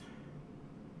Rodgers.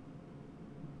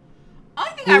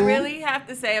 Only thing I really have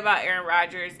to say about Aaron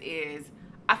Rodgers is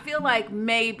I feel like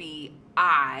maybe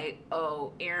I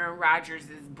owe Aaron Rodgers'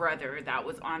 brother that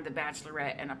was on The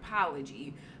Bachelorette an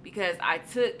apology because I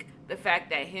took the fact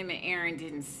that him and Aaron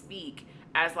didn't speak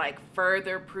as like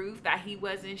further proof that he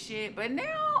wasn't shit. But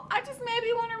now I just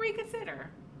maybe want to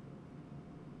reconsider.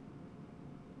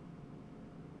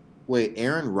 Wait,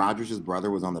 Aaron Rodgers' brother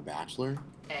was on The Bachelor?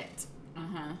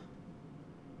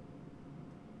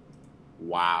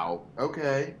 Wow.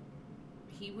 Okay.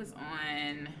 He was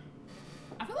on.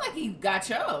 I feel like he got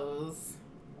chose.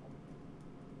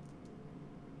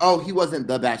 Oh, he wasn't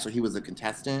The Bachelor. He was a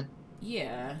contestant?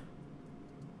 Yeah.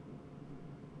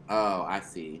 Oh, I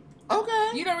see.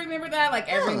 Okay. You don't remember that? Like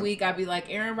every week I'd be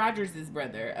like, Aaron Rodgers'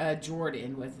 brother,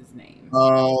 Jordan was his name.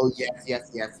 Oh,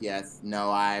 yes. No,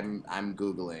 I'm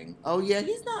Googling. Oh, yeah,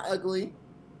 he's not ugly.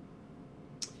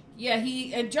 Yeah,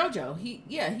 he and JoJo. He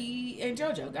and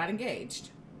JoJo got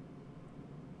engaged.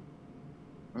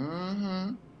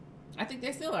 Mm-hmm. I think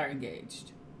they still are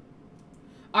engaged.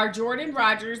 Are Jordan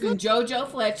Rodgers and JoJo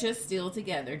Fletcher still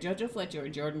together? JoJo Fletcher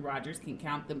and Jordan Rodgers can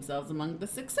count themselves among the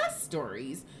success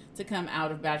stories to come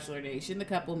out of Bachelor Nation. The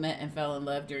couple met and fell in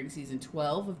love during season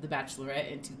 12 of The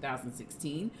Bachelorette in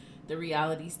 2016. The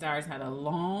reality stars had a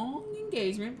long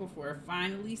engagement before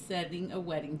finally setting a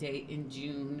wedding date in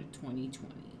June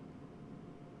 2020.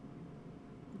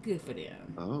 Good for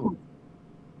them. Oh.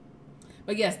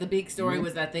 But yes, the big story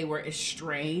was that they were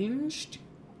estranged,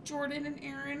 Jordan and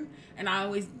Aaron. And I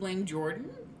always blame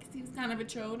Jordan because he was kind of a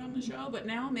chode on the show. But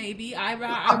now maybe maybe I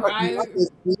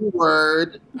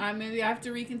have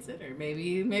to reconsider.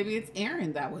 Maybe it's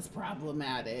Aaron that was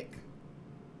problematic.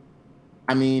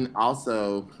 I mean,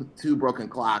 also, 2 broken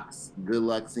clocks. Good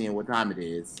luck seeing what time it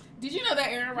is. Did you know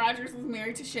that Aaron Rodgers was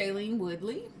married to Shailene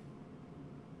Woodley?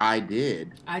 I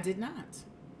did. I did not.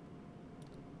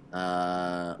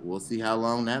 We'll see how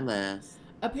long that lasts.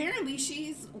 Apparently,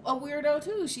 she's a weirdo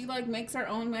too. She like makes her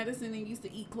own medicine and used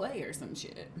to eat clay or some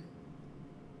shit.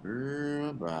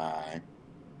 Girl, bye.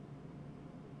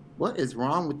 What is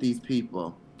wrong with these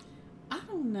people? I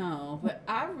don't know, but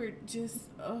I would just.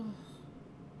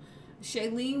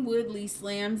 Shailene Woodley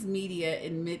slams media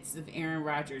in midst of Aaron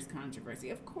Rodgers controversy.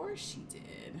 Of course she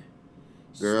did.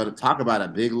 Girl, to talk about a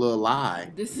big little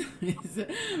lie. This is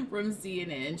from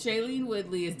CNN. Shailene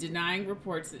Woodley is denying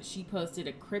reports that she posted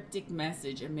a cryptic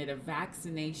message amid a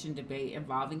vaccination debate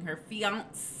involving her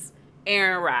fiancé,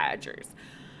 Aaron Rodgers.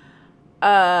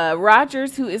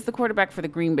 Rodgers, who is the quarterback for the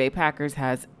Green Bay Packers,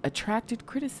 has attracted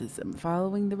criticism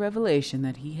following the revelation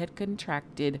that he had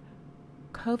contracted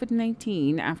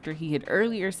COVID-19 after he had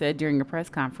earlier said during a press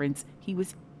conference he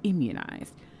was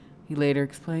immunized. He later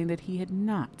explained that he had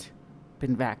not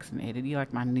been vaccinated. You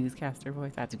like my newscaster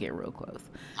voice? I have to get real close.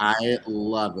 I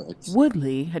love it.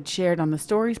 Woodley had shared on the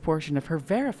stories portion of her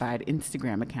verified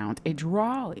Instagram account a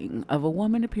drawing of a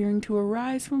woman appearing to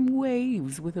arise from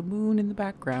waves with a moon in the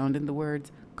background and the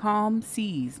words, "Calm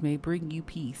seas may bring you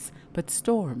peace, but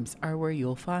storms are where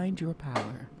you'll find your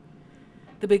power."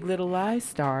 The Big Little Lies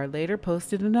star later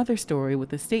posted another story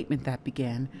with a statement that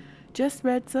began, Just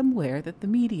read somewhere that the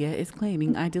media is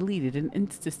claiming I deleted an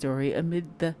Insta story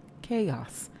amid the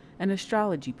chaos. An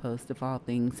astrology post of all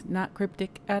things. Not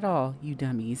cryptic at all, you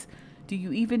dummies. Do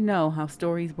you even know how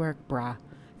stories work, brah?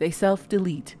 They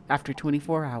self-delete after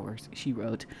 24 hours, she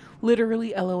wrote,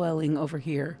 literally LOLing over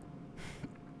your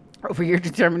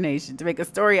determination to make a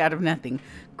story out of nothing,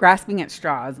 grasping at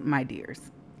straws, my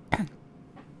dears.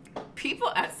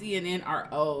 People at CNN are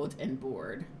old and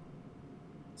bored.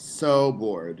 So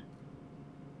bored.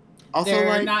 Also,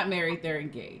 they're not married, they're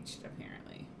engaged,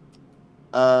 apparently.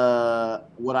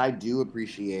 What I do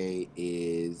appreciate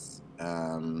is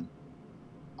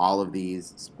all of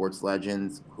these sports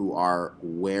legends who are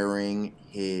wearing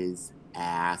his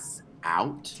ass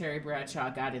out. Terry Bradshaw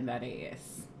got in that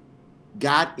ass.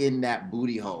 Got in that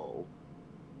booty hole.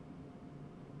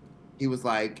 He was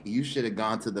like, you should have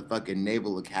gone to the fucking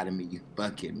Naval Academy, you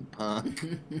fucking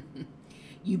punk.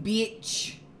 You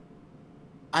bitch.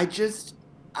 I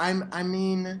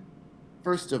mean,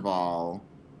 first of all,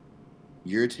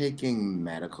 you're taking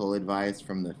medical advice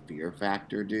from the Fear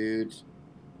Factor dude.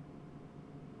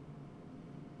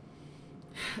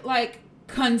 Like,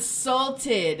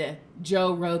 consulted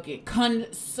Joe Rogan.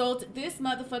 This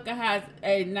motherfucker has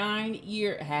a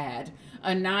 9-year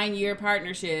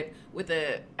partnership with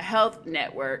a health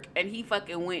network, and he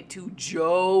fucking went to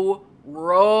Joe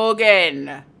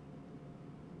Rogan.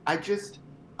 This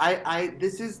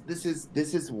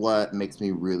is what makes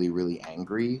me really, really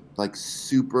angry. Like,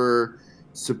 super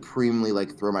supremely,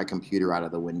 like, throw my computer out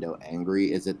of the window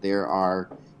angry, is that there are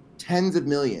tens of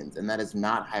millions, and that is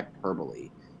not hyperbole,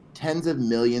 tens of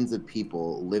millions of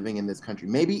people living in this country.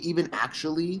 Maybe even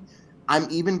actually, I'm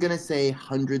even going to say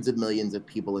hundreds of millions of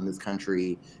people in this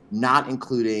country, not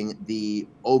including the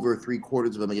over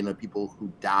 750,000 of people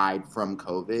who died from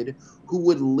COVID, who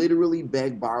would literally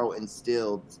beg, borrow, and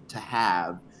steal to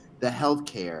have the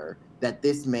healthcare that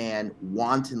this man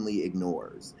wantonly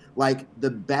ignores. Like, the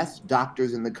best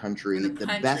doctors in the country,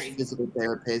 the best physical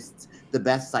therapists, the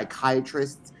best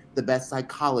psychiatrists, the best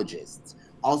psychologists.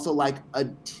 Also, like, a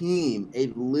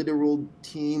literal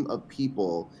team of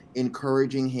people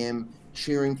encouraging him,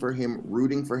 cheering for him,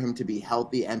 rooting for him to be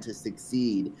healthy and to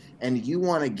succeed. And you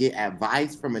want to get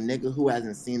advice from a nigga who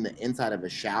hasn't seen the inside of a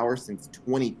shower since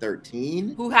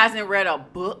 2013? Who hasn't read a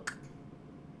book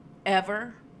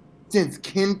ever? Since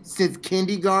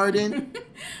kindergarten?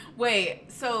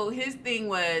 Wait, so his thing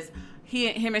was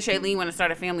him and Shailene want to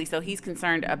start a family, so he's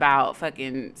concerned about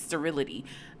fucking sterility.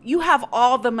 You have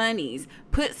all the monies.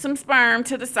 Put some sperm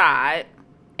to the side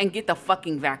and get the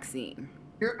fucking vaccine.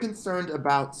 You're concerned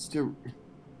about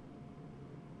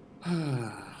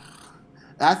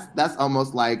That's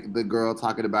almost like the girl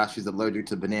talking about she's allergic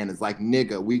to bananas. Like,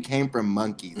 nigga, we came from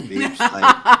monkeys, bitch.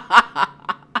 Like,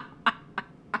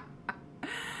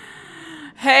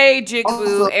 hey,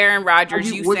 Jigaboo, Aaron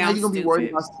Rodgers, you sound how you gonna be worried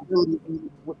about sterility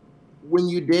when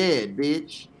you dead,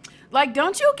 bitch? Like,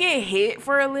 don't you get hit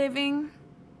for a living?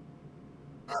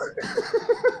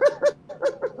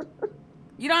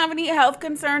 You don't have any health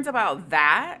concerns about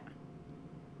that?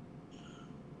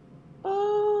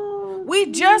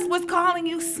 We just was calling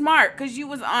you smart because you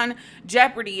was on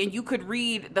Jeopardy and you could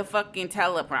read the fucking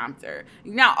teleprompter.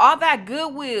 Now, all that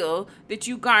goodwill that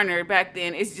you garnered back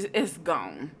then it's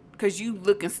gone because you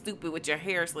looking stupid with your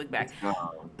hair slicked back.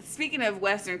 Speaking of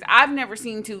Westerns, I've never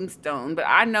seen Tombstone, but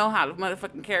I know how the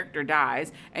motherfucking character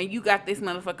dies, and you got this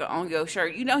motherfucker on your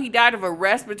shirt. You know he died of a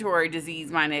respiratory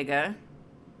disease, my nigga.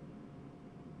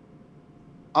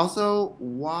 Also,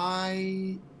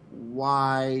 why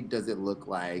does it look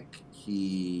like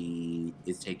he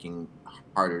is taking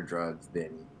harder drugs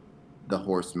than the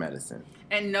horse medicine?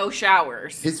 And no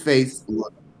showers. His face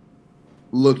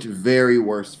looked very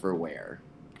worse for wear.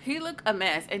 He looked a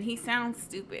mess, and he sounds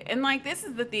stupid. And, like, this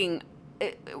is the thing.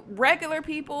 Regular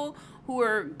people who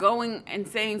are going and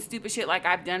saying stupid shit like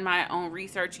I've done my own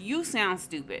research, you sound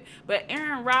stupid. But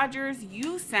Aaron Rodgers,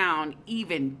 you sound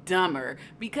even dumber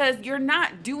because you're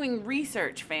not doing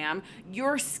research, fam.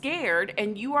 You're scared,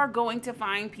 and you are going to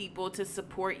find people to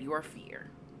support your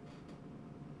fear.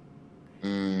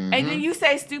 Mm-hmm. And then you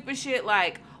say stupid shit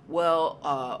like,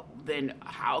 well, then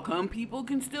how come people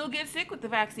can still get sick with the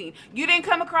vaccine? You didn't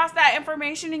come across that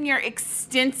information in your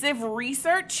extensive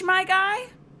research, my guy?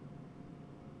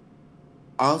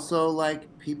 Also,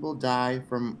 like, people die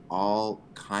from all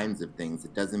kinds of things.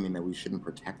 It doesn't mean that we shouldn't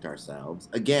protect ourselves.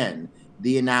 Again,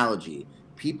 the analogy.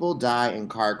 People die in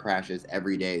car crashes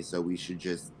every day, so we should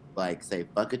just, like, say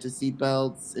fuck it to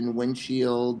seatbelts and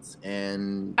windshields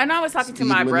and... And I was talking to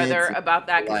my brother about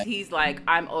that because he's like,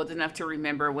 I'm old enough to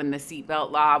remember when the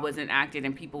seatbelt law was enacted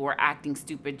and people were acting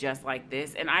stupid just like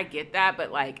this. And I get that,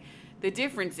 but, like, The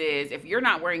difference is if you're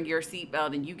not wearing your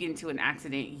seatbelt and you get into an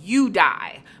accident, you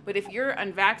die. But if you're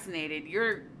unvaccinated,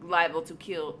 you're liable to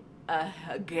kill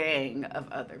a gang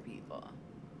of other people.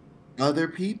 Other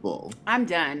people. I'm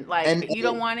done. Like, And you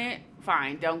don't want it?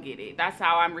 Fine, don't get it. That's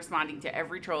how I'm responding to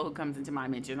every troll who comes into my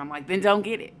mention. I'm like, then don't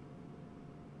get it.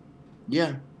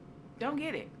 yeah, Don't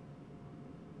get it.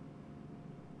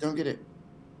 don't get it.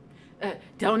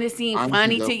 Don't it seem Honestly,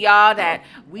 funny though- to y'all that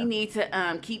we need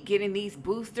to keep getting these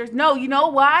boosters? No, you know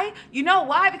why? You know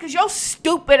why? Because your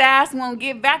stupid ass won't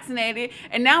get vaccinated,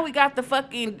 and now we got the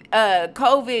fucking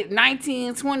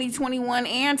COVID-19 2021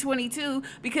 and 22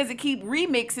 because it keep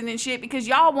remixing and shit because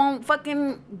y'all won't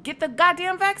fucking get the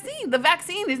goddamn vaccine. The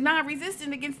vaccine is not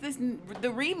resistant against the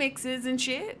remixes and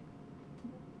shit.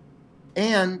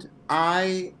 And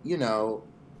I'm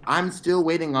still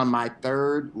waiting on my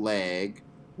third leg.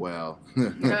 Well,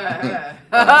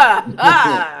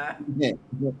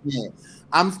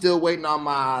 I'm still waiting on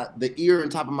the ear on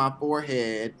top of my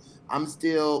forehead. I'm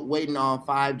still waiting on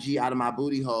 5G out of my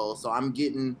booty hole. So I'm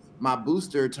getting my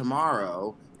booster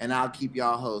tomorrow, and I'll keep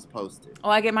y'all hoes posted. Oh,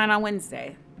 I get mine on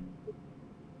Wednesday.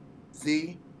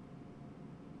 See?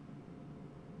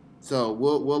 So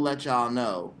we'll let y'all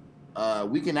know.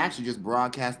 We can actually just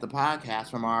broadcast the podcast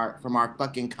from our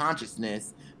fucking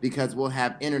consciousness because we'll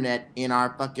have internet in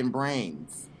our fucking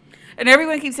brains. And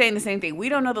everyone keeps saying the same thing. We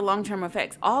don't know the long-term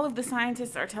effects. All of the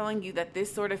scientists are telling you that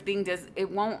this sort of thing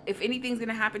if anything's going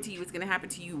to happen to you, it's going to happen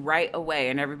to you right away.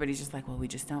 And everybody's just like, well, we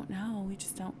just don't know. We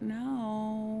just don't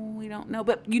know. We don't know.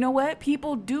 But you know what?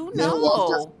 People do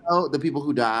know. The people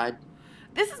who died.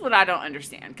 This is what I don't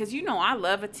understand. Because, I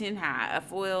love a tin hat, a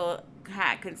foil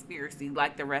hat conspiracy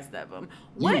like the rest of them.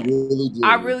 You really do.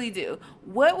 I really do.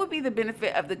 What would be the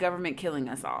benefit of the government killing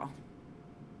us all?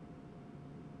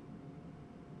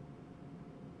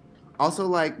 Also,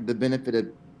 like, the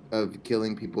benefit of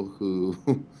killing people who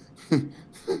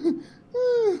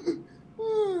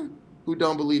who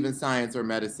don't believe in science or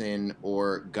medicine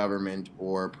or government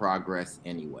or progress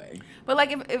anyway. But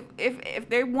like if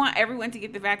they want everyone to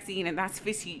get the vaccine and that's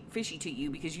fishy to you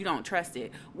because you don't trust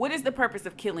it, what is the purpose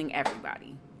of killing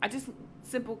everybody?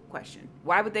 Simple question.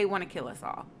 Why would they want to kill us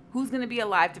all? Who's going to be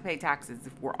alive to pay taxes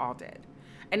if we're all dead?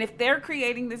 And if they're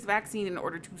creating this vaccine in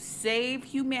order to save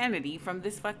humanity from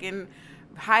this fucking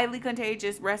highly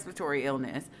contagious respiratory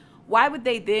illness, why would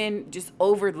they then just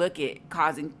overlook it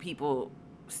causing people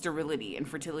sterility and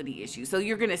fertility issues? So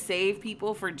you're going to save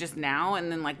people for just now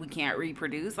and then like we can't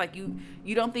reproduce? Like you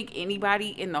don't think anybody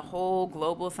in the whole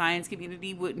global science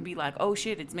community wouldn't be like, oh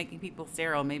shit, it's making people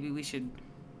sterile. Maybe we should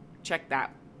check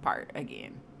that part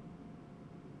again.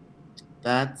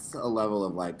 That's a level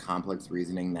of like complex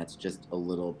reasoning that's just a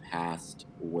little past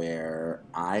where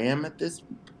I am at this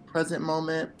present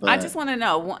moment. But I just want to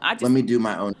know. Let me do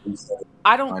my own research.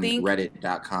 I don't on think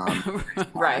reddit.com.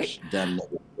 right.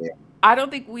 I don't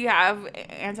think we have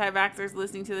anti-vaxxers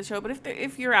listening to the show, but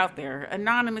if you're out there,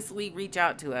 anonymously reach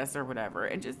out to us or whatever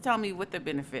and just tell me what the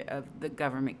benefit of the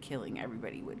government killing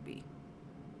everybody would be.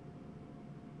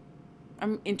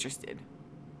 I'm interested.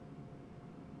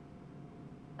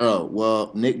 Oh,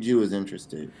 well, Nick Jew is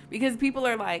interested. Because people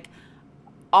are like,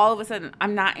 all of a sudden,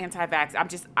 I'm not anti-vax.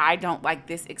 I don't like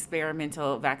this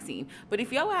experimental vaccine. But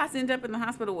if your ass end up in the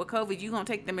hospital with COVID, you gonna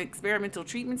take them experimental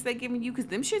treatments they giving you? Because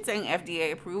them shits ain't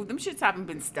FDA approved. Them shits haven't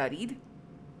been studied.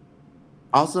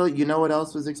 Also, you know what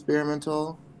else was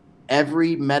experimental?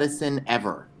 Every medicine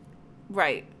ever.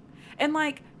 Right. And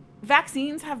like,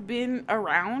 vaccines have been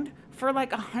around for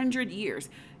like 100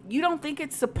 years. You don't think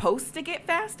it's supposed to get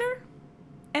faster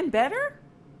and better?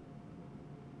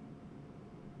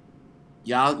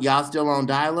 Y'all still on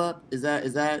dial-up? Is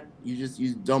that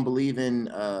you don't believe in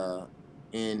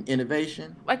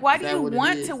innovation? Like, why do you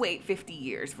want to wait 50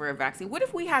 years for a vaccine? What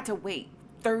if we had to wait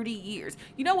 30 years?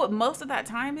 You know what most of that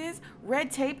time is?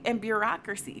 Red tape and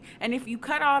bureaucracy. And if you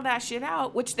cut all that shit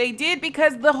out, which they did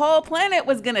because the whole planet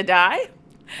was gonna die,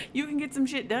 you can get some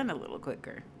shit done a little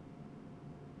quicker.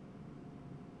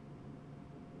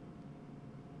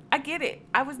 I get it.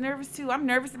 I was nervous too. I'm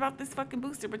nervous about this fucking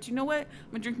booster, but you know what?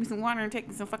 I'm gonna drink me some water and take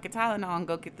me some fucking Tylenol and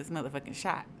go get this motherfucking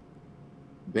shot.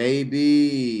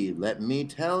 Baby, let me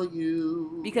tell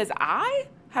you. Because I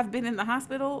have been in the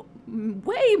hospital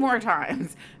way more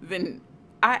times than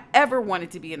I ever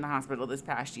wanted to be in the hospital this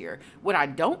past year. What I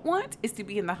don't want is to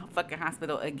be in the fucking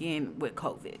hospital again with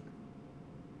COVID.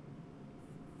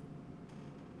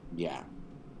 Yeah.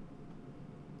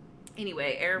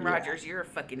 Anyway, Aaron Rodgers, you're a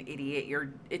fucking idiot.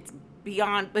 It's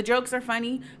beyond, the jokes are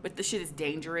funny, but the shit is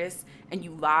dangerous, and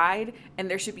you lied, and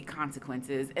there should be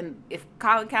consequences. And if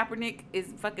Colin Kaepernick is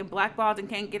fucking blackballed and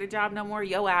can't get a job no more,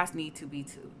 your ass need to be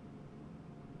too.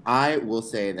 I will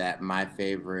say that my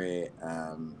favorite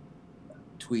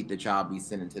tweet that y'all be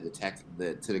sending to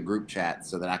the group chat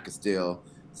so that I could still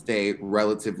stay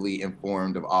relatively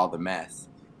informed of all the mess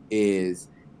is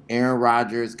Aaron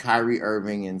Rodgers, Kyrie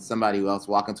Irving, and somebody else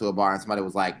walking to a bar and somebody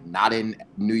was like, "Not in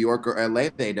New York or LA,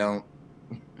 they don't."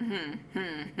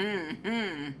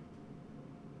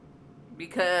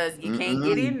 Because you can't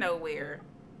get in nowhere.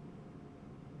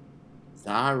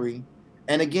 Sorry.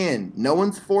 And again, no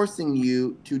one's forcing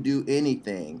you to do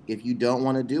anything. If you don't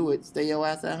want to do it, stay your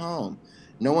ass at home.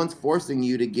 No one's forcing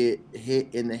you to get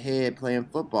hit in the head playing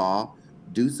football.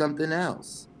 Do something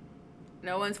else.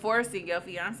 No one's forcing your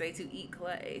fiance to eat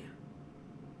clay.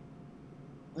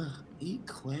 Ugh, eat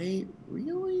clay?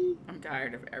 Really? I'm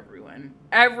tired of everyone.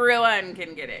 Everyone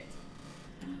can get it.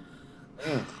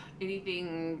 Ugh.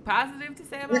 Anything positive to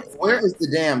say about sports? Where is the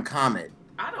damn comment?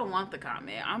 I don't want the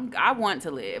comment. I want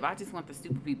to live. I just want the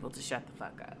stupid people to shut the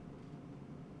fuck up.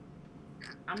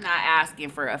 I'm not asking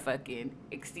for a fucking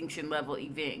extinction level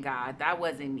event, God. That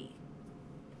wasn't me.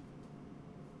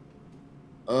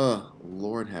 Ugh,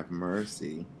 Lord have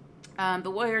mercy.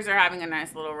 The Warriors are having a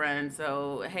nice little run.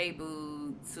 So, hey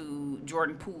boo to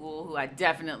Jordan Poole, who I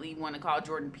definitely want to call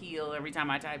Jordan Peele every time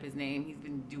I type his name. He's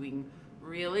been doing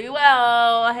really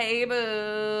well. Hey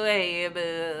boo, hey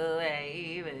boo,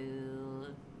 hey boo.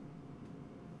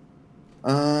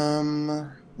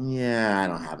 Yeah, I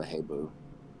don't have a hey boo.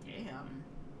 Damn.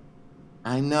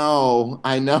 I know.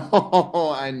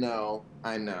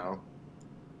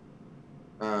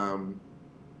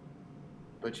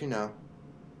 But you know,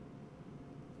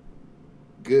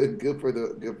 good for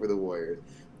the Warriors.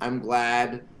 I'm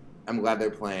glad they're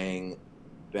playing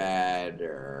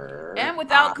better. And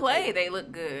without Clay, they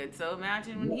look good. So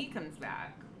imagine when he comes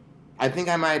back. I think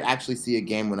I might actually see a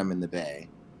game when I'm in the Bay.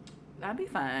 That'd be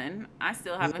fun. I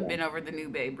still haven't been over the New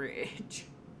Bay Bridge.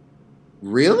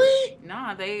 Really?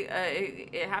 Nah,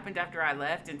 it happened after I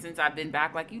left, and since I've been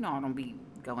back, like, you know, I don't be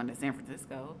going to San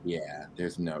Francisco. Yeah,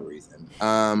 there's no reason.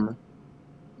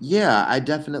 Yeah, I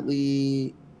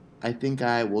think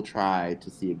I will try to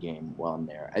see a game while I'm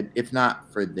there. If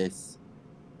not for this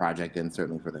project, then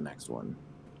certainly for the next one.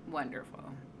 Wonderful.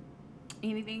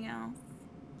 Anything else?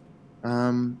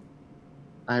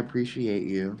 I appreciate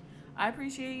you. I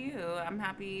appreciate you. I'm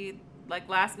happy. Like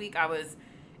last week, I was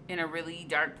in a really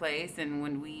dark place, and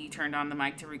when we turned on the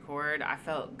mic to record, I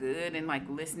felt good. And like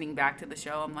listening back to the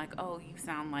show, I'm like, oh, you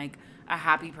sound like a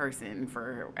happy person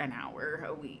for an hour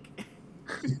a week.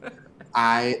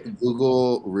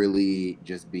 Google really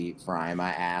just be frying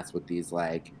my ass with these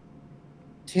like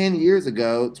 10 years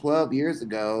ago, 12 years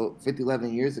ago,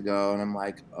 11 years ago. And I'm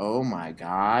like, oh my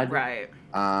God. Right.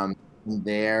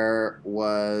 There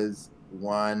was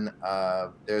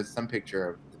there's some picture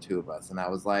of the two of us. And I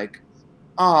was like,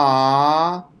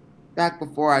 aw, back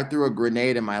before I threw a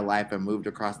grenade in my life and moved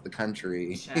across the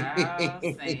country. Child,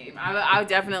 same. I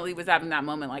definitely was having that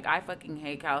moment. Like, I fucking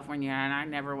hate California and I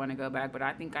never want to go back, but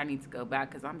I think I need to go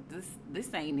back because this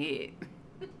ain't it.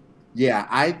 Yeah,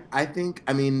 I think,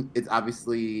 I mean, it's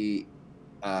obviously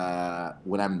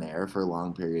when I'm there for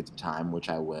long periods of time, which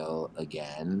I will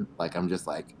again, like, I'm just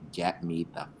like, get me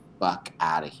the fuck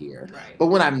out of here. Right. But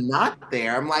when I'm not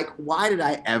there, I'm like, why did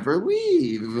I ever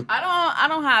leave? I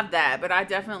don't have that, but I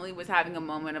definitely was having a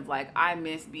moment of like, I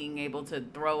miss being able to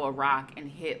throw a rock and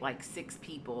hit like 6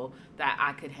 people that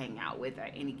I could hang out with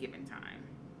at any given time.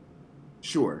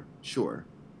 Sure.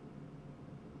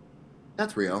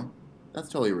 That's real. That's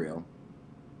totally real.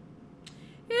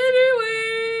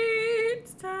 Anyway,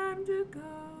 it's time to go.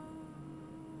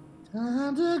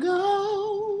 Time to go.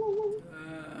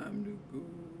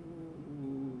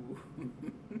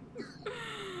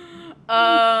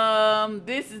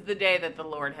 This is the day that the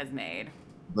Lord has made.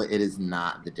 But it is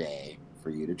not the day for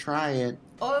you to try it.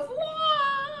 Au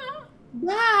revoir.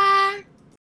 Bye.